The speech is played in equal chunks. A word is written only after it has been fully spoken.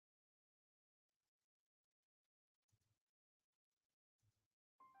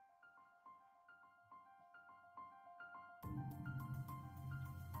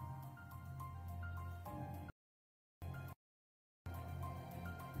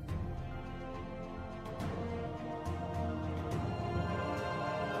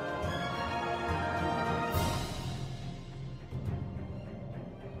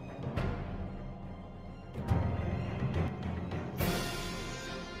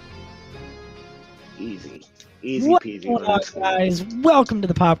Easy peasy. What's going on, guys? Welcome to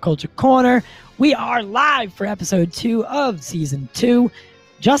the Pop Culture Corner. We are live for episode 2 of season 2.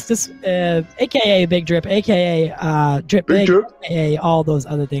 Justice, aka Big Drip, aka Drip Big, aka all those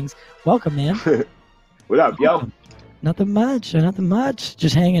other things. Welcome, man. What up, yo? Nothing much.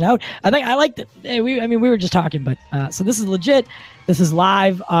 Just hanging out. I liked it. We were just talking, but so this is legit. This is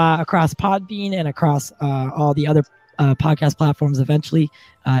live across Podbean and across all the other podcast platforms. Eventually,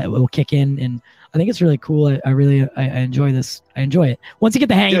 it will kick in, and I think it's really cool. I really enjoy this. I enjoy it. Once you get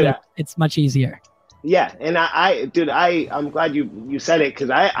the hang of it, it's much easier. Yeah, and I'm glad you said it, because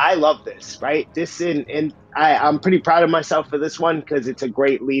I love this, right? I'm pretty proud of myself for this one, because it's a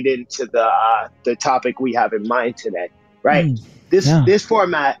great lead into the topic we have in mind today, right? This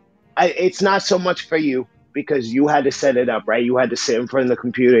format, it's not so much for you, because you had to set it up, right? You had to sit in front of the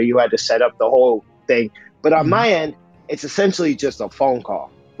computer, you had to set up the whole thing. But on my end, it's essentially just a phone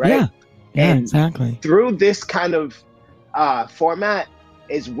call, right? Yeah, exactly. Through this kind of format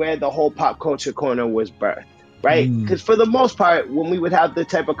is where the whole Pop Culture Corner was birthed, right? Because for the most part, when we would have the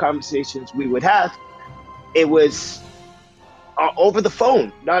type of conversations we would have, it was over the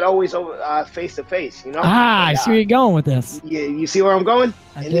phone, not always over face to face, you know? I see where you're going with this. You see where I'm going?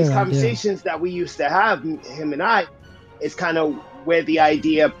 These conversations that we used to have, him and I, is kind of where the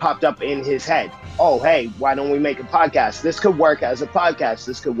idea popped up in his head. Oh, hey, why don't we make a podcast? This could work as a podcast.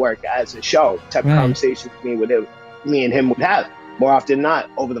 This could work as a show. Type of conversations me and him would have more often than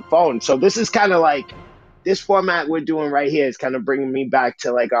not over the phone. So this is kind of like this format we're doing right here is kind of bringing me back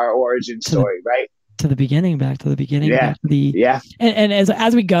to like our origin story, right? To the beginning, back to the beginning. Yeah. And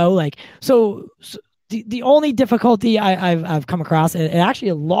as we go, like, so the only difficulty I've come across, and actually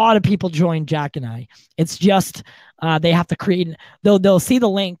a lot of people join Jack and I, it's just they have to create, they'll see the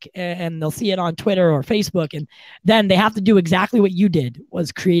link and they'll see it on Twitter or Facebook, and then they have to do exactly what you did,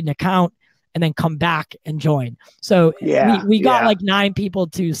 was create an account and then come back and join. So we got like 9 people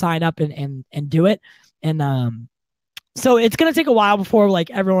to sign up and do it. And so it's going to take a while before like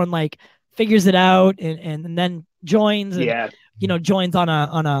everyone like figures it out and then joins and, joins on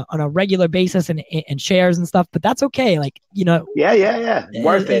a regular basis and shares and stuff, but that's okay. Like,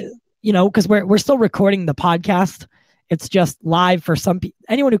 worth it. Cause we're still recording the podcast. It's just live for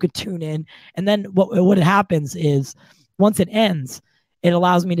anyone who could tune in. And then what happens is once it ends, it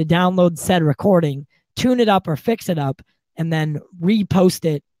allows me to download said recording, tune it up or fix it up, and then repost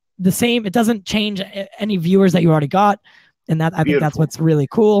it the same. It doesn't change any viewers that you already got. And I think that's what's really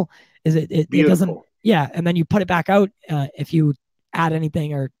cool is it doesn't. Yeah. And then you put it back out. If you add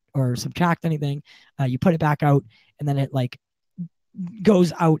anything or subtract anything, you put it back out, and then it like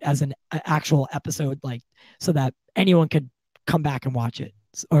goes out as an actual episode, like so that anyone could come back and watch it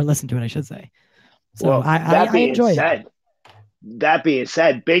or listen to it, I should say. So I enjoy it. That being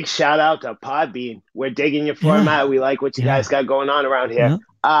said, big shout out to Podbean. We're digging your format. We like what you guys got going on around here.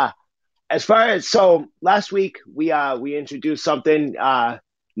 As far as last week we introduced something.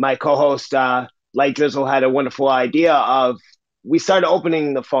 My co-host Light Drizzle had a wonderful idea of we started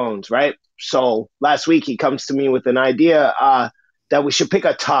opening the phones, right? So last week he comes to me with an idea that we should pick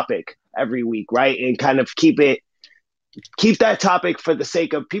a topic every week, right? And kind of keep that topic for the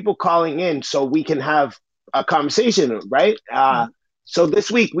sake of people calling in so we can have a conversation, right? So this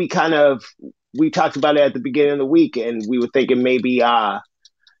week we talked about it at the beginning of the week, and we were thinking maybe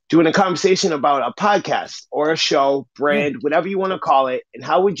doing a conversation about a podcast or a show, brand, whatever you want to call it, and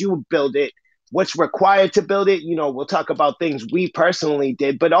how would you build it? What's required to build it? We'll talk about things we personally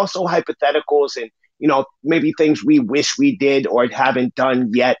did, but also hypotheticals and, maybe things we wish we did or haven't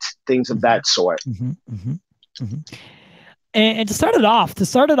done yet, things of that sort. And to start it off,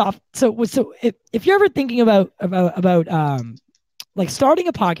 so if you're ever thinking about like starting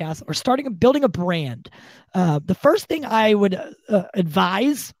a podcast or building a brand, the first thing I would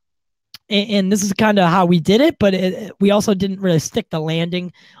advise, and this is kind of how we did it, but we also didn't really stick the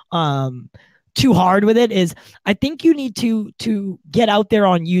landing too hard with it, is I think you need to get out there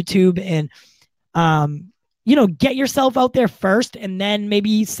on YouTube and get yourself out there first, and then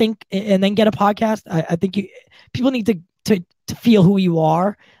maybe sync and then get a podcast. I think people need to feel who you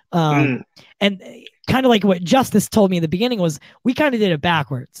are. And kind of like what Justice told me in the beginning was we kind of did it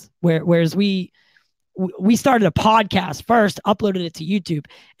backwards, whereas we started a podcast first, uploaded it to YouTube,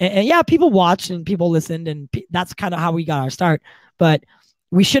 and yeah, people watched and people listened, and that's kind of how we got our start. But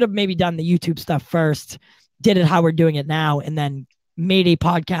we should have maybe done the YouTube stuff first, did it how we're doing it now, and then made a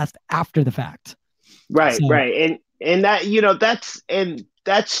podcast after the fact. Right. And that,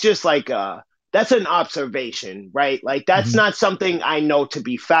 that's just like that's an observation, right? Like that's not something I know to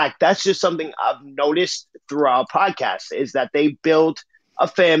be fact. That's just something I've noticed through our podcast, is that they build a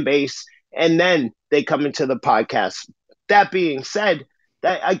fan base and then they come into the podcast. That being said,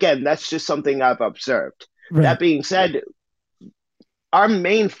 that again, that's just something I've observed. Right. That being said, our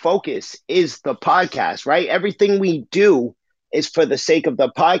main focus is the podcast, right? Everything we do is for the sake of the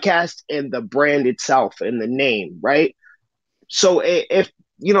podcast and the brand itself and the name, right? So if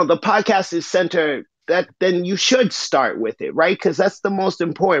the podcast is centered, that then you should start with it, right? Because that's the most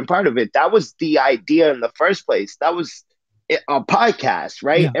important part of it. That was the idea in the first place. That was a podcast,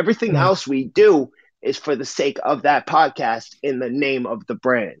 right? Yeah, Everything right. else we do is for the sake of that podcast in the name of the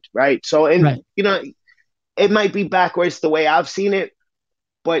brand, right? So, and Right. it might be backwards the way I've seen it,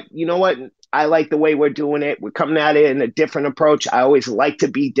 but you know what? I like the way we're doing it. We're coming at it in a different approach. I always like to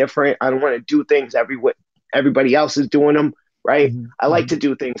be different. I don't want to do things everybody else is doing them, right? Mm-hmm. I like to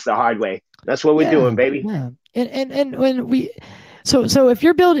do things the hard way. That's what we're doing, baby. Yeah. And when we so if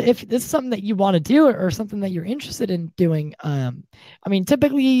you're building, if this is something that you want to do or something that you're interested in doing, I mean,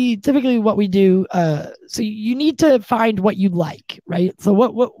 typically what we do, so you need to find what you like, right? So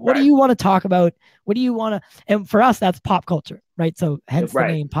what do you want to talk about? What do you want to, and for us, that's pop culture, right? So hence the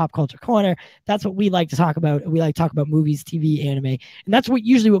name Pop Culture Corner. That's what we like to talk about. We like to talk about movies, TV, anime, and that's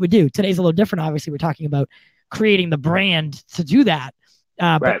usually what we do. Today's a little different. Obviously, we're talking about creating the brand to do that.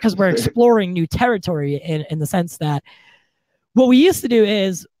 But because we're exploring new territory in the sense that what we used to do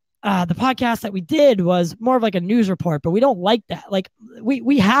is the podcast that we did was more of like a news report, but we don't like that. Like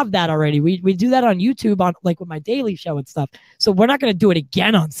we have that already. We do that on YouTube on like with my daily show and stuff. So we're not going to do it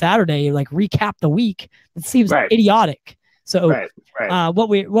again on Saturday, like recap the week. It seems idiotic. So what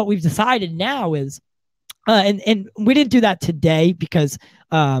we've decided now is, and we didn't do that today because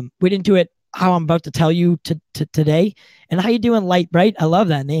we didn't do it how I'm about to tell you today. And how you doing, Light Bright? I love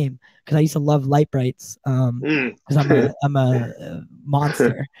that name because I used to love Light Brights because I'm a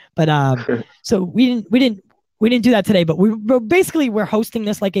monster. But so we didn't do that today. But we're hosting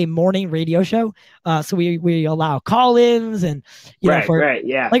this like a morning radio show. So we allow call-ins and like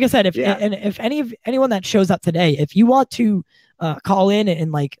I said, if anyone that shows up today, if you want to call in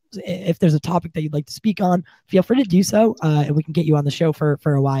and like if there's a topic that you'd like to speak on, feel free to do so, and we can get you on the show for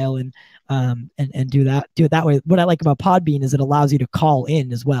a while and do it that way. What I like about Podbean is it allows you to call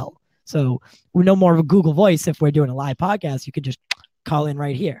in as well. So we're no more of a Google Voice. If we're doing a live podcast, you could just call in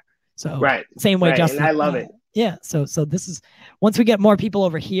right here. So same way, Justin. And I love it. Yeah. So this is, once we get more people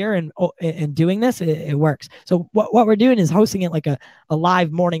over here and doing this, it works. So what we're doing is hosting it like a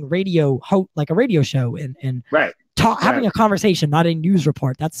live morning radio, like a radio show and having a conversation, not a news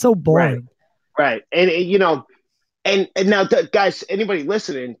report. That's so boring. Right. And now, guys, anybody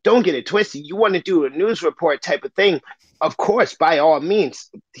listening, don't get it twisted. You want to do a news report type of thing, of course, by all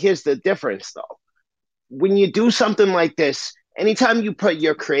means. Here's the difference, though. When you do something like this, anytime you put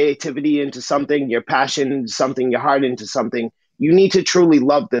your creativity into something, your passion into something, your heart into something, you need to truly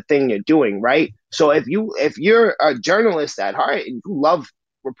love the thing you're doing, right? So if you're a journalist at heart and you love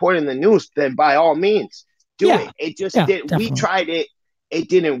reporting the news, then by all means, do it. It just did. We tried it. It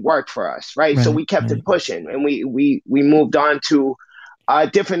didn't work for us, right? So we kept it pushing, and we moved on to a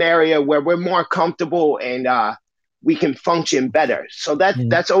different area where we're more comfortable and we can function better. So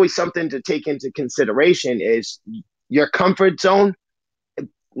that's always something to take into consideration is your comfort zone.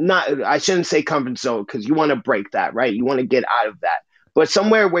 I shouldn't say comfort zone because you want to break that, right? You want to get out of that, but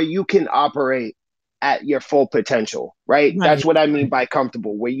somewhere where you can operate at your full potential, right? That's what I mean by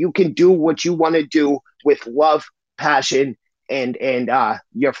comfortable, where you can do what you want to do with love, passion, and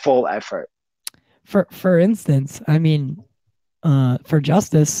your full effort. For instance, I mean, for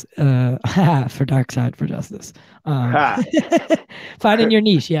justice, for dark side, for justice, finding your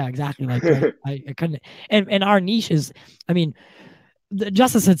niche. Yeah, exactly. Like I couldn't, and our niche is, I mean,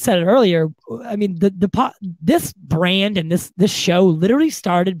 Justice had said it earlier. I mean, this brand and this show literally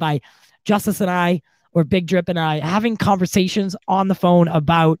started by Justice and I, or Big Drip and I, having conversations on the phone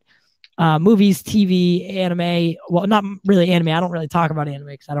about movies, TV, anime. Well, not really anime. I don't really talk about anime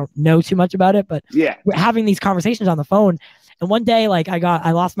because I don't know too much about it. But we're having these conversations on the phone. And one day, like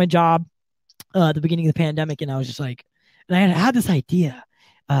I lost my job at the beginning of the pandemic, and I was just like, and I had this idea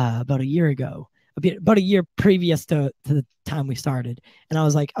about a year ago, about a year previous to the time we started, and I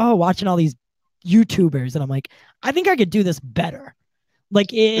was like, oh, watching all these YouTubers, and I'm like, I think I could do this better.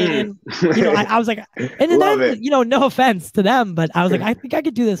 Like, I was like, and then, no offense to them, but I was like, I think I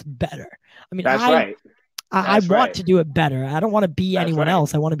could do this better. I mean, I want to do it better. I don't want to be anyone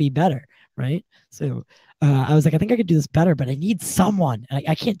else. I want to be better. Right. So I was like, I think I could do this better, but I need someone.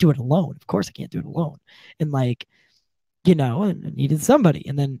 I can't do it alone. Of course I can't do it alone. And like, and I needed somebody.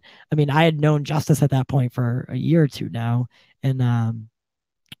 And then, I mean, I had known Justice at that point for a year or two now. And, I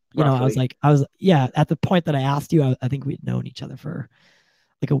was at the point that I asked you, I think we'd known each other for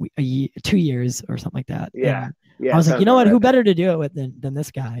like a year, 2 years or something like that. Yeah. And Yeah. I was like, you know what? right. Who better to do it with than this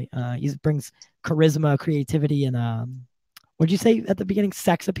guy? He brings charisma, creativity, and what'd you say at the beginning?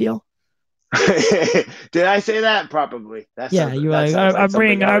 Sex appeal. Did I say that? Probably. Yeah, you like I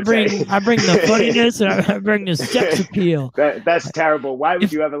bring the funniness and I bring the sex appeal. That's terrible. Why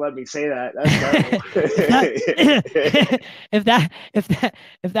would you ever let me say that? That's terrible.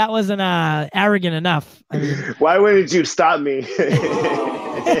 if that wasn't arrogant enough, I mean, why wouldn't you stop me?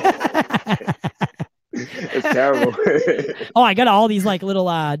 It's terrible. Oh, I got all these like little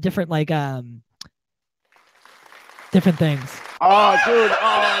different different things. Oh, dude!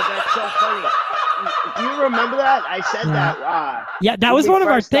 Oh, that's so funny. Do you remember that? I said that. Yeah, that was one of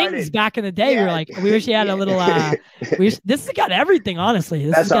our things back in the day. We were like, we wish you had a little. This has got everything. Honestly,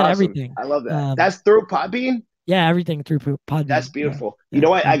 this has got awesome. Everything. I love that. That's through Podbean. Yeah, everything through Podbean. That's beautiful. Yeah. You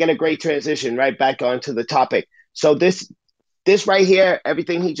know what? I got a great transition right back onto the topic. So this right here,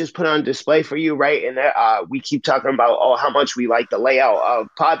 everything he just put on display for you, right? And we keep talking about how much we like the layout of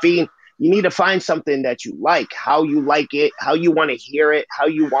Podbean. You need to find something that you like, how you like it, how you want to hear it, how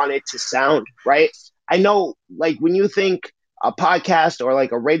you want it to sound, right? I know, like, when you think a podcast or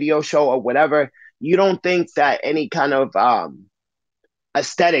like a radio show or whatever, you don't think that any kind of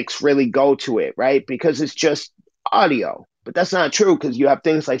aesthetics really go to it, right? Because it's just audio. But that's not true, because you have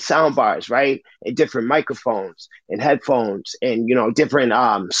things like sound bars, right? And different microphones and headphones and, different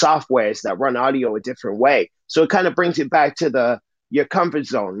softwares that run audio a different way. So it kind of brings it back to your comfort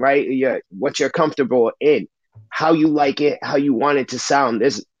zone, right? What you're comfortable in, how you like it, how you want it to sound.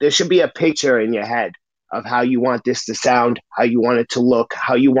 There should be a picture in your head of how you want this to sound, how you want it to look,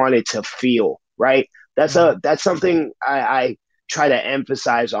 how you want it to feel, right? That's something I try to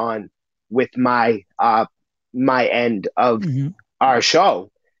emphasize on with my end of our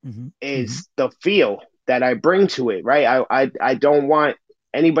show is the feel that I bring to it, right? I don't want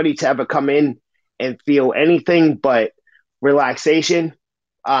anybody to ever come in and feel anything but relaxation.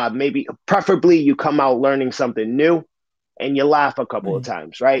 Maybe preferably you come out learning something new and you laugh a couple of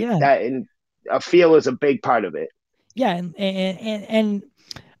times, right? Yeah. That and a feel is a big part of it. Yeah, and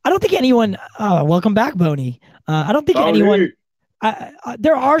I don't think anyone. Welcome back, Boney. I don't think anyone.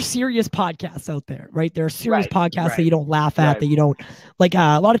 There are serious podcasts out there, right? There are serious podcasts that you don't laugh at, that you don't like.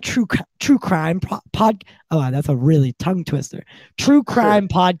 A lot of true crime pod. Oh, that's a really tongue twister. True crime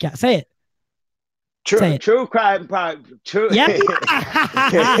podcast. Say it. True crime. True. Yeah.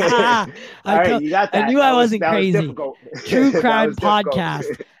 All right, you got that. I knew I wasn't crazy. True crime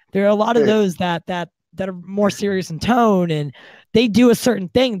podcast. There are a lot of those that are more serious in tone, and they do a certain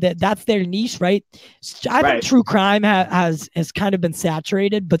thing that's their niche, right? I think true crime has kind of been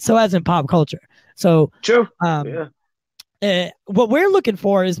saturated, but so has in pop culture. So true. What we're looking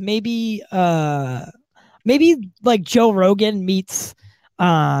for is maybe like Joe Rogan meets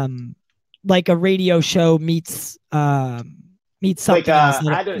like a radio show meets something else.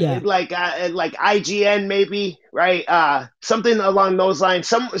 Like IGN maybe, right? Something along those lines.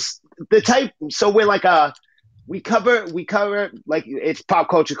 So we're like we cover like it's pop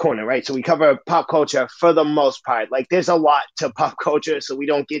culture corner, right? So we cover pop culture for the most part. Like there's a lot to pop culture, so we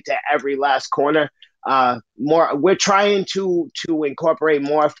don't get to every last corner. We're trying to incorporate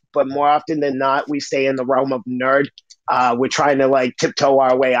more, but more often than not, we stay in the realm of nerd. We're trying to like tiptoe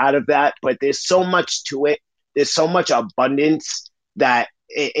our way out of that, but there's so much to it. There's so much abundance that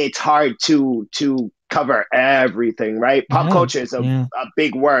it's hard to cover everything, right? Pop culture is a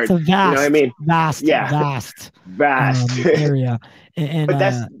big word. It's a vast, you know what I mean? Vast area. But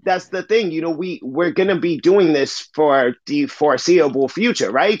that's the thing, we're gonna be doing this for the foreseeable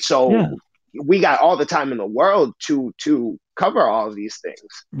future, right? So we got all the time in the world to cover all of these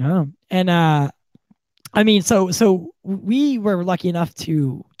things. Yeah, and I mean, so we were lucky enough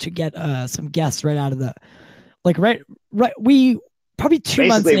to get some guests right out of the we probably 2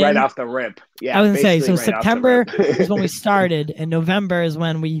 months in, right off the rip. Yeah, I was gonna say, so September is when we started, and November is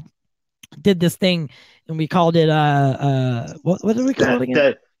when we did this thing, and we called it what did we call it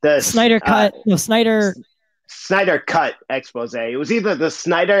again? The Snyder Cut. Snyder Cut expose. It was either the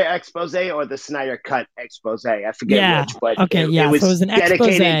Snyder expose or the Snyder Cut expose. I forget which, but okay, it was, so it was an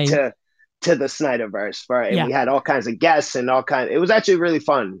dedicated expose to the Snyderverse, and we had all kinds of guests and all kinds. It was actually really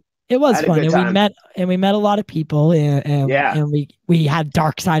fun. It was fun, and we met a lot of people, and we had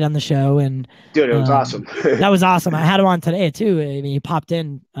Dark Side on the show, and dude, it was awesome. That was awesome. I had him on today too. I mean, he popped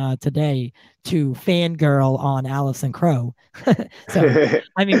in today to fangirl on Allison Crow. So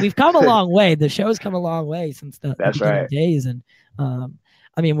I mean, we've come a long way. The show's come a long way since the beginning days, and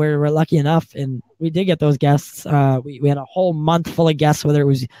I mean, we're lucky enough, and we did get those guests. We had a whole month full of guests, whether it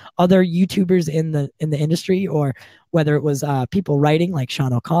was other YouTubers in the industry or whether it was people writing like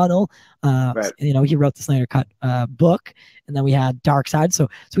Sean O'Connell. Right. He wrote the Snyder Cut book, and then we had Dark Side. So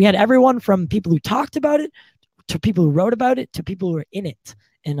we had everyone from people who talked about it to people who wrote about it to people who were in it,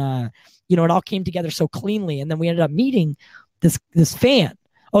 and it all came together so cleanly. And then we ended up meeting this fan.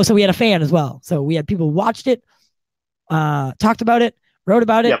 Oh, so we had a fan as well. So we had people who watched it, talked about it, wrote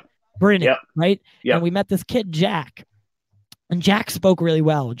about it. Yep. We're in it, Yep. right? Yep. And we met this kid, Jack. And Jack spoke really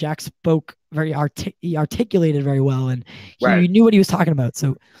well. Jack spoke very he articulated very well, and he knew what he was talking about.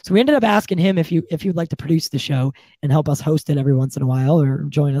 So we ended up asking him if you'd like to produce the show and help us host it every once in a while or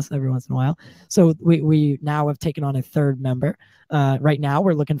join us every once in a while. So we now have taken on a third member. Right now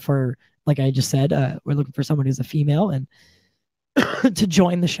we're looking for, like I just said, we're looking for someone who's a female and to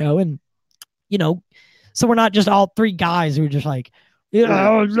join the show. And so we're not just all three guys who are just like,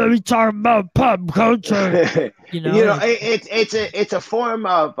 let me talk about pop culture. It's a form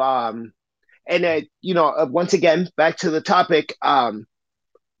of once again, back to the topic.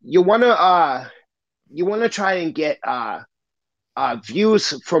 You want to try and get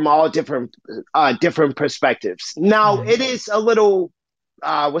views from all different perspectives. Now, it is a little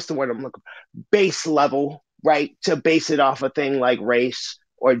what's the word I'm looking for? Base level, right? To base it off a thing like race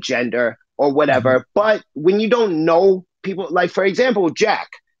or gender or whatever. Mm-hmm. But when you don't know people, like for example, Jack,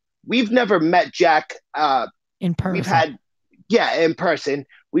 we've never met Jack in person. We've had, in person.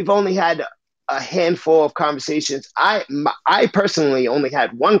 We've only had a handful of conversations. I personally only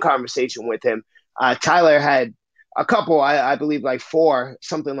had one conversation with him. Tyler had a couple, I believe like 4,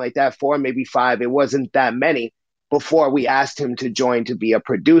 something like that, 4, maybe 5. It wasn't that many before we asked him to join to be a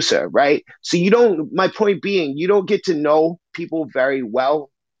producer, right? So my point being, you don't get to know people very well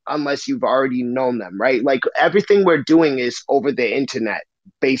unless you've already known them, right? Like everything we're doing is over the internet,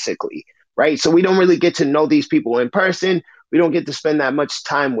 basically, right? So we don't really get to know these people in person. We don't get to spend that much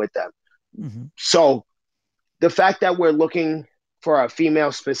time with them. Mm-hmm. So the fact that we're looking for a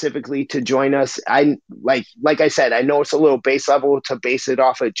female specifically to join us, like I said, I know it's a little base level to base it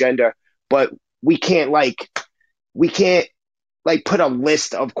off of gender, but we can't put a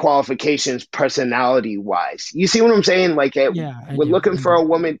list of qualifications personality wise. You see what I'm saying? We're looking for a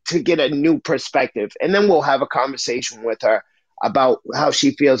woman to get a new perspective, and then we'll have a conversation with her about how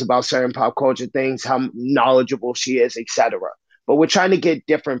she feels about certain pop culture things, how knowledgeable she is, etc. But we're trying to get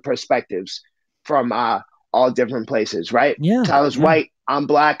different perspectives from all different places, right? Yeah. Tyler's white, I'm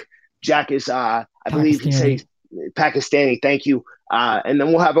black, Jack is I believe he says Pakistani, thank you. And then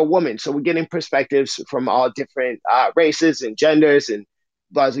we'll have a woman. So we're getting perspectives from all different races and genders and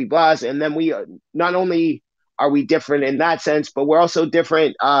blah, blah, blah. And then we not only are we different in that sense, but we're also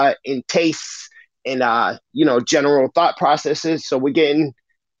different in tastes and general thought processes. So we're getting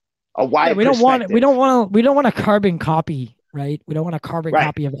a wide perspective. We don't want a carbon copy, right? We don't want a carbon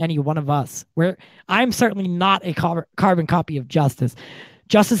copy of any one of us. I'm certainly not a carbon copy of Justice.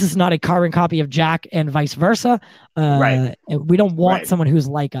 Justice is not a carbon copy of Jack, and vice versa. We don't want someone who's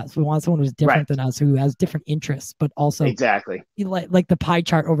like us. We want someone who's different than us, who has different interests, but also exactly like the pie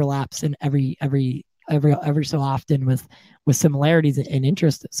chart overlaps in every so often with similarities and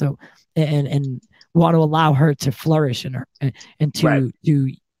interests. So and want to allow her to flourish and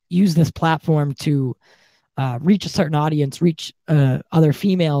to use this platform to reach a certain audience, reach other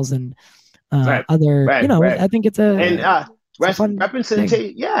females and other. I think it's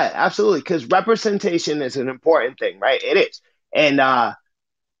representation, yeah, absolutely, because representation is an important thing, right? It is, and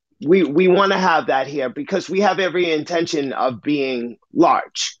we want to have that here because we have every intention of being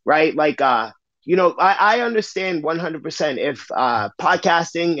large, right? I understand 100% if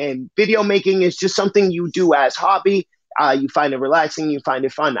podcasting and video making is just something you do as hobby. You find it relaxing, you find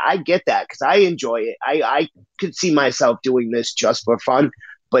it fun. I get that because I enjoy it. I could see myself doing this just for fun,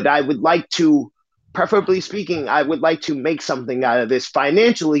 but I would like to. Preferably speaking, I would like to make something out of this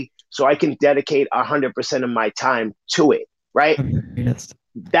financially so I can dedicate 100% of my time to it, right?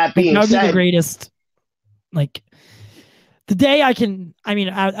 That being said, the greatest, like the day I can,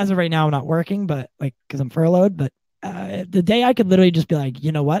 as of right now, I'm not working, but because I'm furloughed, but the day I could literally just be like,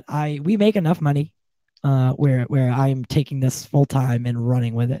 you know what? We make enough money where I'm taking this full time and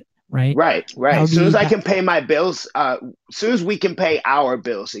running with it. Right. As soon as I can pay my bills, as soon as we can pay our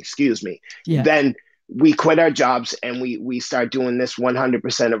bills, then we quit our jobs and we start doing this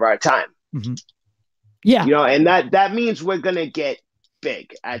 100% of our time. Mm-hmm. Yeah. And that means we're going to get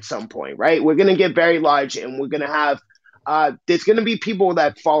big at some point, right? We're going to get very large and we're going to have, there's going to be people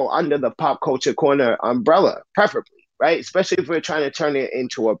that fall under the Pop Culture Corner umbrella, preferably, right? Especially if we're trying to turn it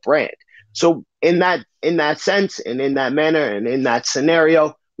into a brand. So in that sense and in that manner and in that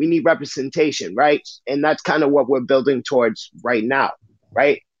scenario, we need representation, right? And that's kind of what we're building towards right now,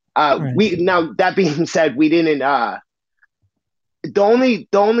 right? Right. We now that being said, we didn't the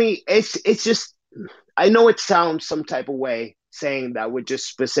only it's just I know it sounds some type of way saying that we're just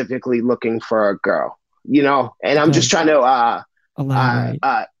specifically looking for a girl, and I'm just trying to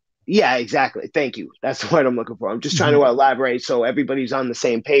elaborate. yeah, exactly. Thank you. That's what I'm looking for. I'm just trying to elaborate so everybody's on the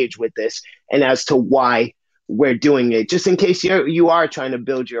same page with this and as to why we're doing it, just in case you are trying to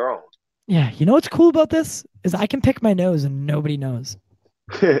build your own. Yeah, you know what's cool about this is I can pick my nose and nobody knows.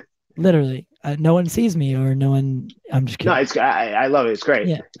 Literally, no one sees me or no one. I'm just kidding. No, I love it. It's great.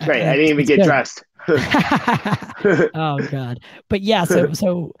 Yeah, it's great. I didn't even get dressed. Oh God, but yeah.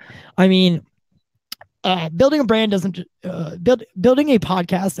 So I mean, building a brand doesn't building a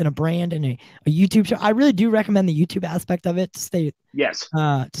podcast and a brand and a YouTube show. I really do recommend the YouTube aspect of it to stay. Yes.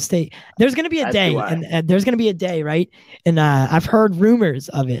 To stay. There's going to be a day, and there's going to be a day, right? And I've heard rumors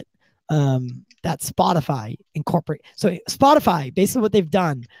of it. That Spotify incorporate. So Spotify, basically what they've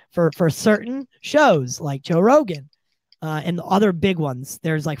done for certain shows like Joe Rogan and the other big ones,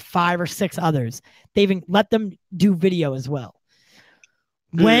 there's like 5 or 6 others. They've let them do video as well.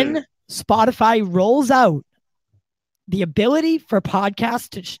 When Spotify rolls out the ability for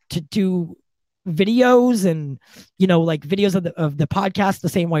podcasts to do videos and, like videos of the podcast the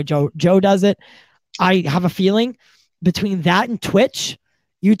same way Joe does it, I have a feeling between that and Twitch,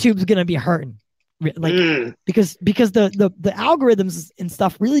 YouTube's going to be hurting. Because the algorithms and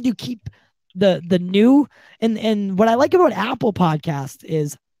stuff really do keep the new and what I like about Apple Podcast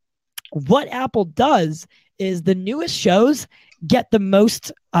is what Apple does is the newest shows get the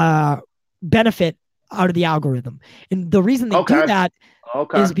most benefit out of the algorithm. And the reason they do that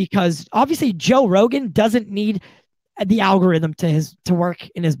is because obviously Joe Rogan doesn't need the algorithm to work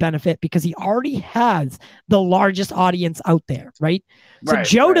in his benefit because he already has the largest audience out there, right? So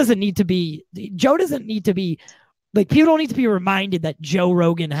Joe doesn't need to be like, people don't need to be reminded that Joe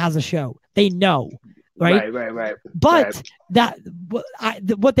Rogan has a show. They know, right. But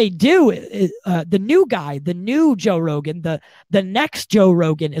what they do is the new guy, the new Joe Rogan, the next Joe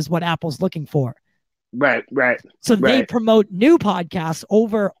Rogan is what Apple's looking for. Right. So they promote new podcasts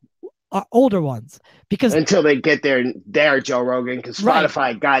over older ones because until they get their Joe Rogan, because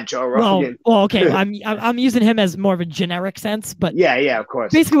Spotify got Joe Rogan. Well, okay, I'm using him as more of a generic sense, but yeah, of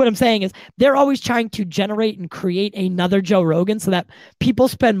course. Basically, what I'm saying is they're always trying to generate and create another Joe Rogan so that people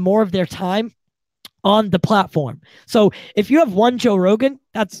spend more of their time on the platform. So if you have one Joe Rogan,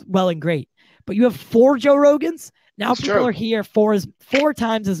 that's well and great, but you have 4 Joe Rogans. Now people are here 4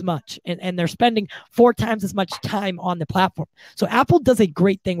 times as much, and they're spending 4 times as much time on the platform. So Apple does a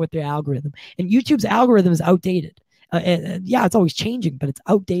great thing with their algorithm, and YouTube's algorithm is outdated. And yeah, it's always changing, but it's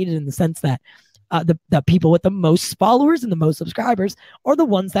outdated in the sense that the people with the most followers and the most subscribers are the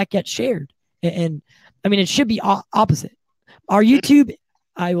ones that get shared. And I mean, it should be opposite. Our YouTube,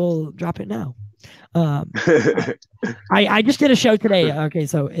 I will drop it now. I just did a show today. Okay,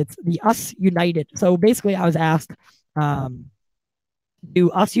 so it's the Us United. So basically, I was asked to do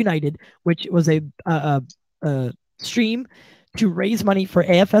Us United, which was a stream to raise money for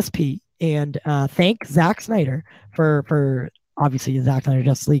AFSP and thank Zack Snyder for obviously Zack Snyder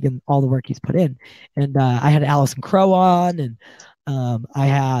Justice League and all the work he's put in. And I had Allison Crowe on, and I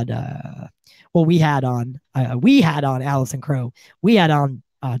had we had on Allison Crowe. We had on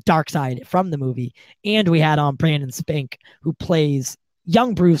Darkseid from the movie, and we had on Brandon Spink, who plays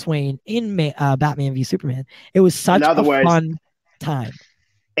young Bruce Wayne in Batman v Superman. It was such a fun time.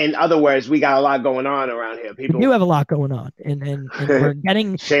 In other words, we got a lot going on around here. People do have a lot going on, and we're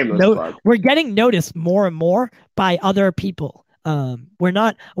getting we're getting noticed more and more by other people.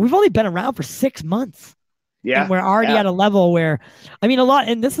 We've only been around for 6 months. Yeah, and we're already at a level where, I mean, a lot.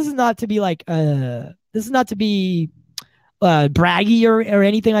 And this is not to be like braggy or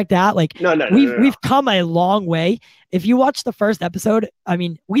anything like that. Like, we've come a long way. If you watch the first episode, I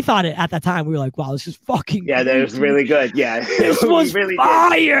mean, we thought it at that time. We were like, "Wow, this is fucking that was really good." Yeah, this was really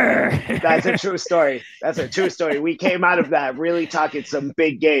fire. That's a true story. We came out of that really talking some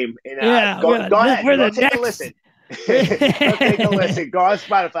big game. And, go ahead. Go take a listen. Go take a listen. Go on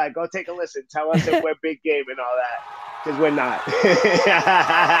Spotify. Go take a listen. Tell us if we're big game and all that, because we're not.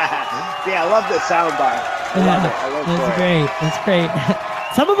 Yeah, I love the sound bar. It's great.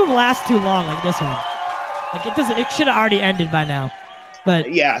 Some of them last too long, like this one. Like it should have already ended by now.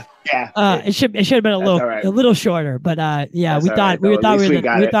 But yeah. It should have been a little shorter. But we thought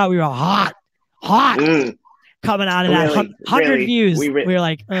we were hot coming out of that 100 views. We were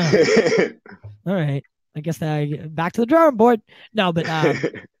like, all right. I guess back to the drawing board. No, but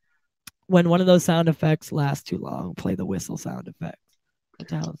when one of those sound effects lasts too long, play the whistle sound effect. What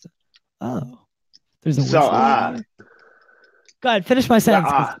the hell is it? Oh, there's a whistle in here. Go ahead, finish my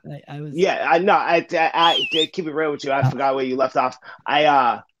sentence. I was. Yeah, I know. I did keep it real with you. I forgot where you left off.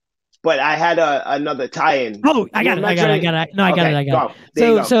 But I had another tie-in. Oh, I got it. I got it. No, I got it.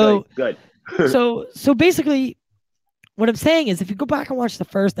 There you go. Good. So basically, what I'm saying is, if you go back and watch the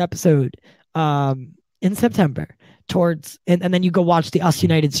first episode, in September, and then you go watch the Us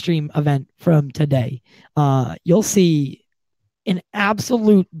United stream event from today, you'll see an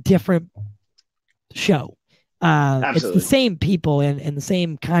absolute different show. It's the same people and the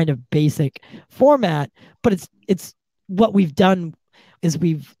same kind of basic format, but it's what we've done is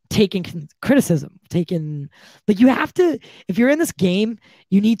we've taken criticism, like you have to, if you're in this game,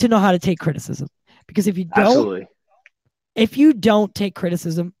 you need to know how to take criticism, because if you don't take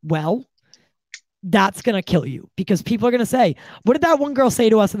criticism well, that's going to kill you, because people are going to say, what did that one girl say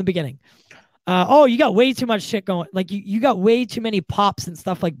to us in the beginning? Oh, you got way too much shit going. Like you got way too many pops and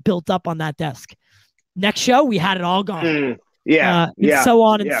stuff like built up on that desk. Next show, we had it all gone. And so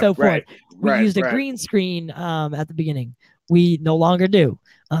on and so forth. We used a green screen at the beginning. We no longer do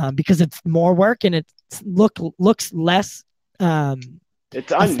because it's more work and it looks less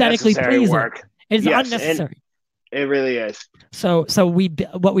it's aesthetically pleasing. Work. It's unnecessary. It really is. So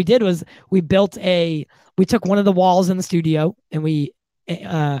what we did was we took one of the walls in the studio and we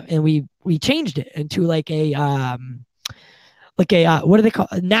changed it into like a what do they call,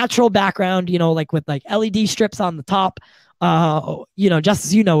 a natural background, like with like LED strips on the top. Just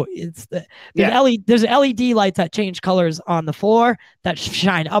as you know, there's LED lights that change colors on the floor that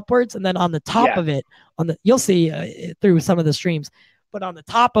shine upwards, and then on the top of it, you'll see through some of the streams, but on the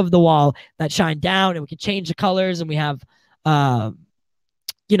top of the wall that shine down, and we can change the colors, and we have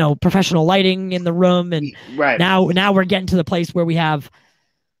professional lighting in the room, and now we're getting to the place where we have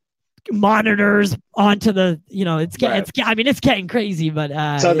monitors onto the, it's getting crazy, but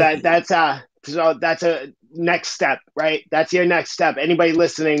that's a next step, right? That's your next step. Anybody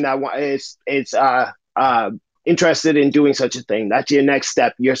listening that is interested in doing such a thing, that's your next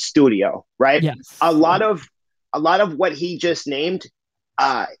step, your studio, right? Yes. A lot of what he just named,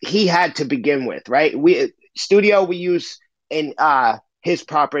 he had to begin with, right? We use in his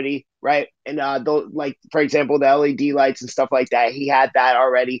property, right? And like, for example, the LED lights and stuff like that, he had that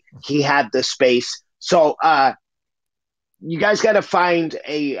already. He had the space. So you guys got to find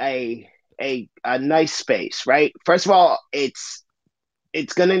a nice space, right? First of all, it's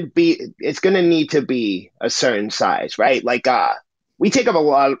gonna need to be a certain size, right? Like we take up a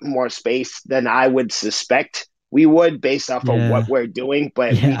lot more space than I would suspect we would, based off of what we're doing,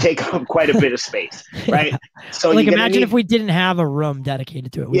 but we take up quite a bit of space, right? So like, imagine if we didn't have a room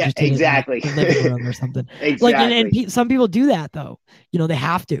dedicated to it. We just did exactly. It in the living room or something. Exactly. Like, and some people do that though. They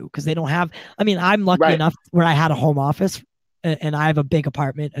have to, because they don't have. I mean, I'm lucky enough where I had a home office, and I have a big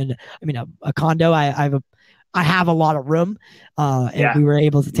apartment, and a condo. I have a lot of room, and we were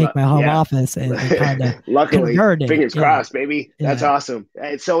able to take my home office and kind of luckily, convert it. Fingers crossed, baby. That's awesome.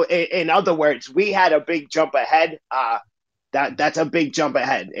 And so, in other words, we had a big jump ahead. That's a big jump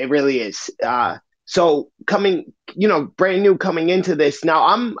ahead. It really is. So coming, brand new coming into this now.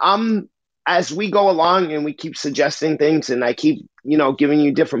 I'm as we go along and we keep suggesting things, and I keep giving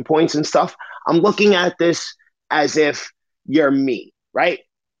you different points and stuff. I'm looking at this as if you're me, right?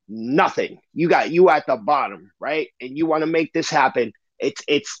 Nothing. You got you at the bottom, right? And you want to make this happen.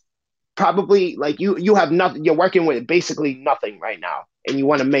 It's probably like you have nothing. You're working with basically nothing right now, and you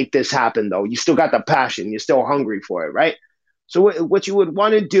want to make this happen though. You still got the passion. You're still hungry for it, right? So what you would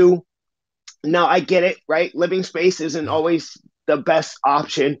want to do now, I get it, right? Living space isn't always the best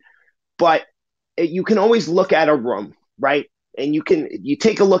option, but you can always look at a room, right? And you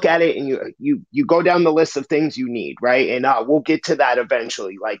take a look at it, and you go down the list of things you need, right? And we'll get to that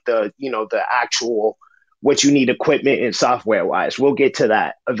eventually, like the actual what you need equipment and software wise. We'll get to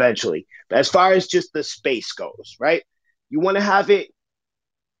that eventually. But as far as just the space goes, right? You want to have it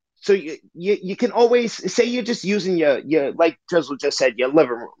so you can always say you're just using your like Drizzle just said, your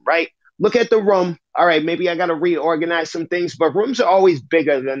living room, right? Look at the room. All right, maybe I got to reorganize some things, but rooms are always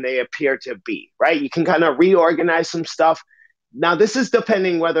bigger than they appear to be, right? You can kind of reorganize some stuff. Now, this is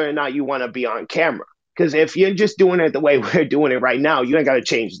depending whether or not you want to be on camera. Because if you're just doing it the way we're doing it right now, you ain't got to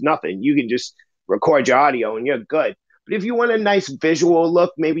change nothing. You can just record your audio and you're good. But if you want a nice visual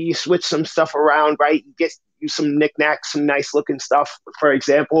look, maybe you switch some stuff around, right? You get you some knickknacks, some nice looking stuff. For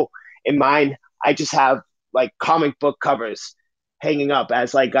example, in mine, I just have like comic book covers hanging up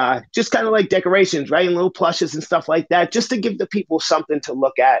as like just kind of like decorations, right? And little plushes and stuff like that, just to give the people something to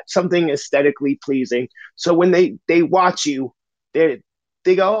look at, something aesthetically pleasing. So when they watch you,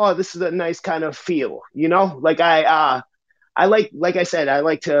 they go, oh, this is a nice kind of feel, you know? Like I like I said, I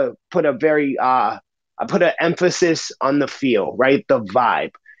like to put I put an emphasis on the feel, right? The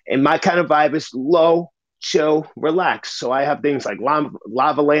vibe. And my kind of vibe is low, chill, relax. So I have things like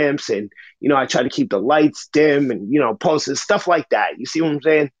lava lamps and, you know, I try to keep the lights dim and, you know, posters, stuff like that. You see what I'm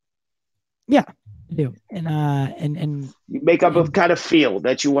saying? Yeah, I do. And you make up a kind of feel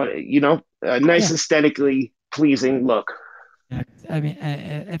that you want, you know, a nice aesthetically pleasing look. Yeah, I mean,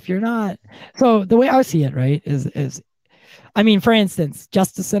 if you're not, so the way I see it, right, is I mean, for instance,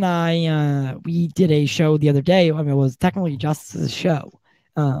 Justice and I, we did a show the other day. I mean, it was technically Justice's show,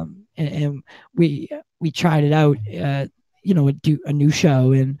 and we tried it out. You know, do a new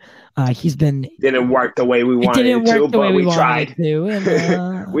show, and he's been didn't work the way we wanted it to, but we tried.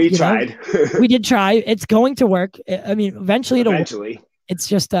 We tried. We did try. It's going to work. I mean, eventually. It's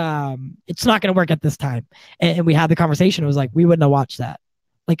just it's not going to work at this time. And we had the conversation. It was like we wouldn't have watched that.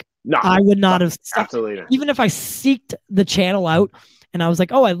 Like no, I would not have. Absolutely not. Even if I seeked the channel out and I was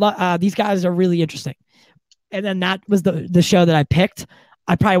like, oh, I love these guys are really interesting, and then that was the show that I picked,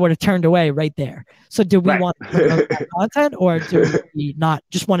 I probably would have turned away right there. So do we want content, or do we not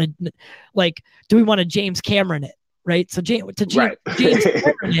just want to, like, do we want to James Cameron it, right? So James Cameron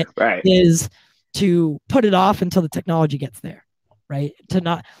it is to put it off until the technology gets there, right? To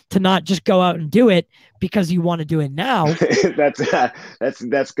not just go out and do it because you want to do it now. That's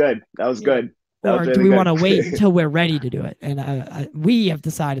good. That was good. That or was really do we want to wait until we're ready to do it? And we have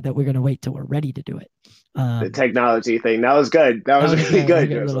decided that we're going to wait till we're ready to do it. The technology thing. That was good. That was really good.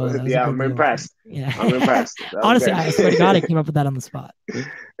 Yeah, I'm impressed. Yeah. I'm impressed. Honestly, I swear to God, I came up with that on the spot.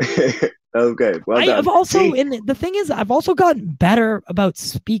 That was good. Well done. I've also, the thing is, I've also gotten better about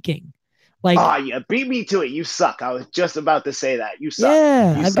speaking. Like, oh yeah, beat me to it. You suck. I was just about to say that. You suck.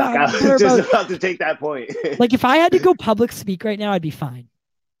 Yeah, you suck. I was just about to take that point. Like, if I had to go public speak right now, I'd be fine.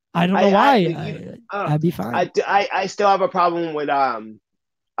 I don't know why. I'd be fine. I still have a problem with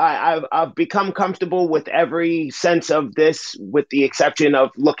I've become comfortable with every sense of this, with the exception of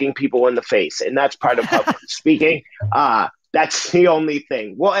looking people in the face, and that's part of public speaking. That's the only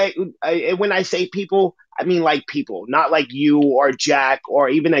thing. Well, when I say people, I mean like people, not like you or Jack or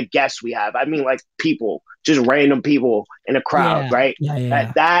even a guest we have. I mean like people, just random people in a crowd, right?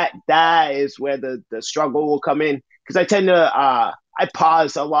 Yeah. That is where the struggle will come in, because I tend to I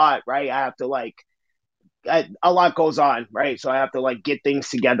pause a lot, right? I have to a lot goes on, right? So I have to get things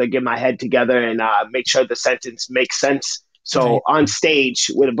together, get my head together, and make sure the sentence makes sense. So on stage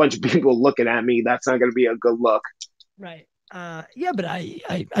with a bunch of people looking at me, that's not going to be a good look. Right. Yeah, but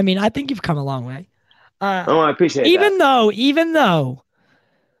I mean, I think you've come a long way. I appreciate even though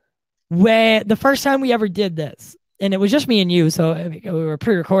when the first time we ever did this, and it was just me and you, so we were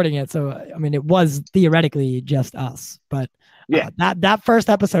pre-recording it, so I mean, it was theoretically just us, but yeah, that first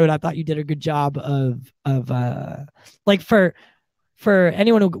episode, I thought you did a good job of like, for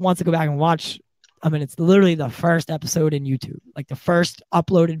anyone who wants to go back and watch, I mean, it's literally the first episode in YouTube. Like, the first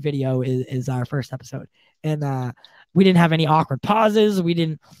uploaded video is our first episode, and we didn't have any awkward pauses. We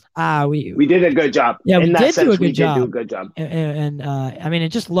didn't. We did a good job. Yeah, we did do a good job. And I mean, it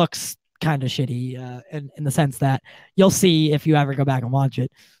just looks kind of shitty in the sense that you'll see if you ever go back and watch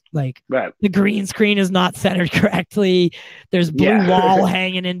it. Like, the green screen is not centered correctly. There's blue wall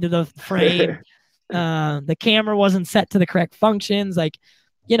hanging into the frame. The camera wasn't set to the correct functions. Like,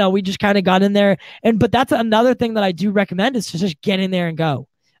 you know, we just kind of got in there. But that's another thing that I do recommend, is to just get in there and go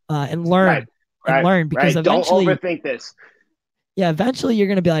and learn. Learn, because eventually, don't overthink this. Yeah, eventually you're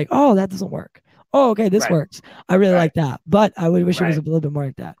gonna be like, oh, that doesn't work. Oh, okay, this works. I really like that, but I would wish it was a little bit more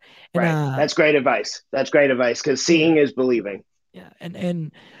like that. And, that's great advice. That's great advice, because seeing is believing. Yeah,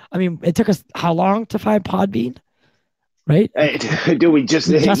 and I mean, it took us how long to find Podbean, right? We just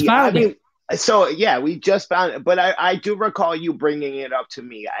found it. So yeah, we just found it, but I do recall you bringing it up to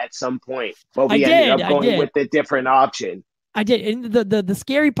me at some point, but we ended up going with a different option. I did, and the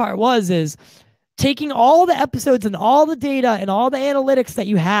scary part is taking all the episodes and all the data and all the analytics that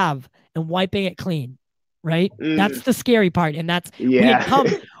you have and wiping it clean, right? That's the scary part, and that's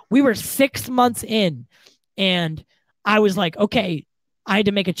we were 6 months in, and I was like, okay, I had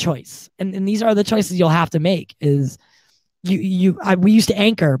to make a choice, and these are the choices you'll have to make. Is we used to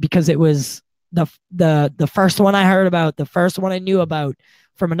Anchor because it was the first one I heard about, the first one I knew about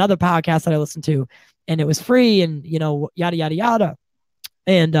from another podcast that I listened to, and it was free, and yada yada yada,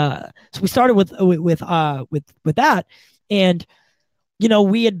 and so we started with that, and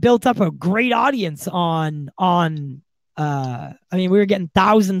we had built up a great audience on. I mean, we were getting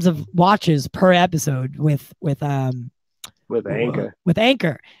thousands of watches per episode with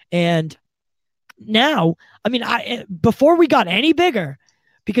Anchor, and now, I mean, before we got any bigger,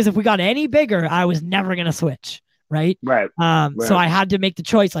 because if we got any bigger, I was never going to switch. Right. Right. So I had to make the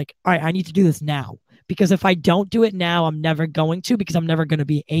choice like, all right, I need to do this now, because if I don't do it now, I'm never going to, because I'm never going to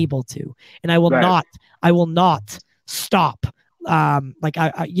be able to. And I will not stop. Like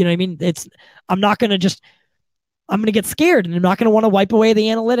you know what I mean? I'm going to get scared, and I'm not going to want to wipe away the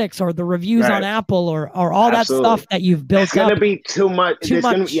analytics or the reviews on Apple or all that stuff that you've built up. It's going to be too much.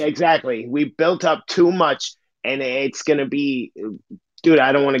 Yeah, exactly. We built up too much, and it's going to be, dude,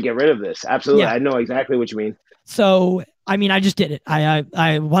 I don't want to get rid of this. Absolutely. Yeah. I know exactly what you mean. So, I mean, I just did it.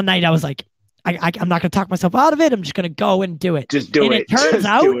 I one night I was like, I'm not going to talk myself out of it. I'm just going to go and do it. Just do it.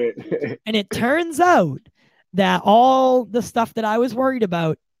 And it turns out that all the stuff that I was worried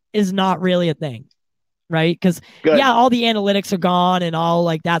about is not really a thing. Right? Because all the analytics are gone and all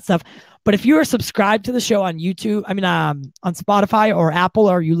like that stuff. But if you are subscribed to the show on YouTube, on Spotify or Apple,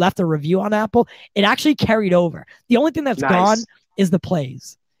 or you left a review on Apple, it actually carried over. The only thing that's gone is the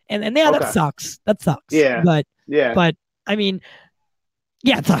plays. And that sucks. That sucks. Yeah. But I mean,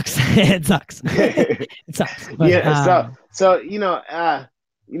 yeah, it sucks. It sucks. It sucks. But, so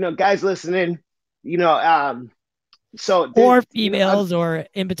guys listening, or females or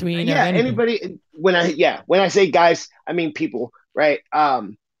in between. Yeah, anybody. When I say guys, I mean people, right?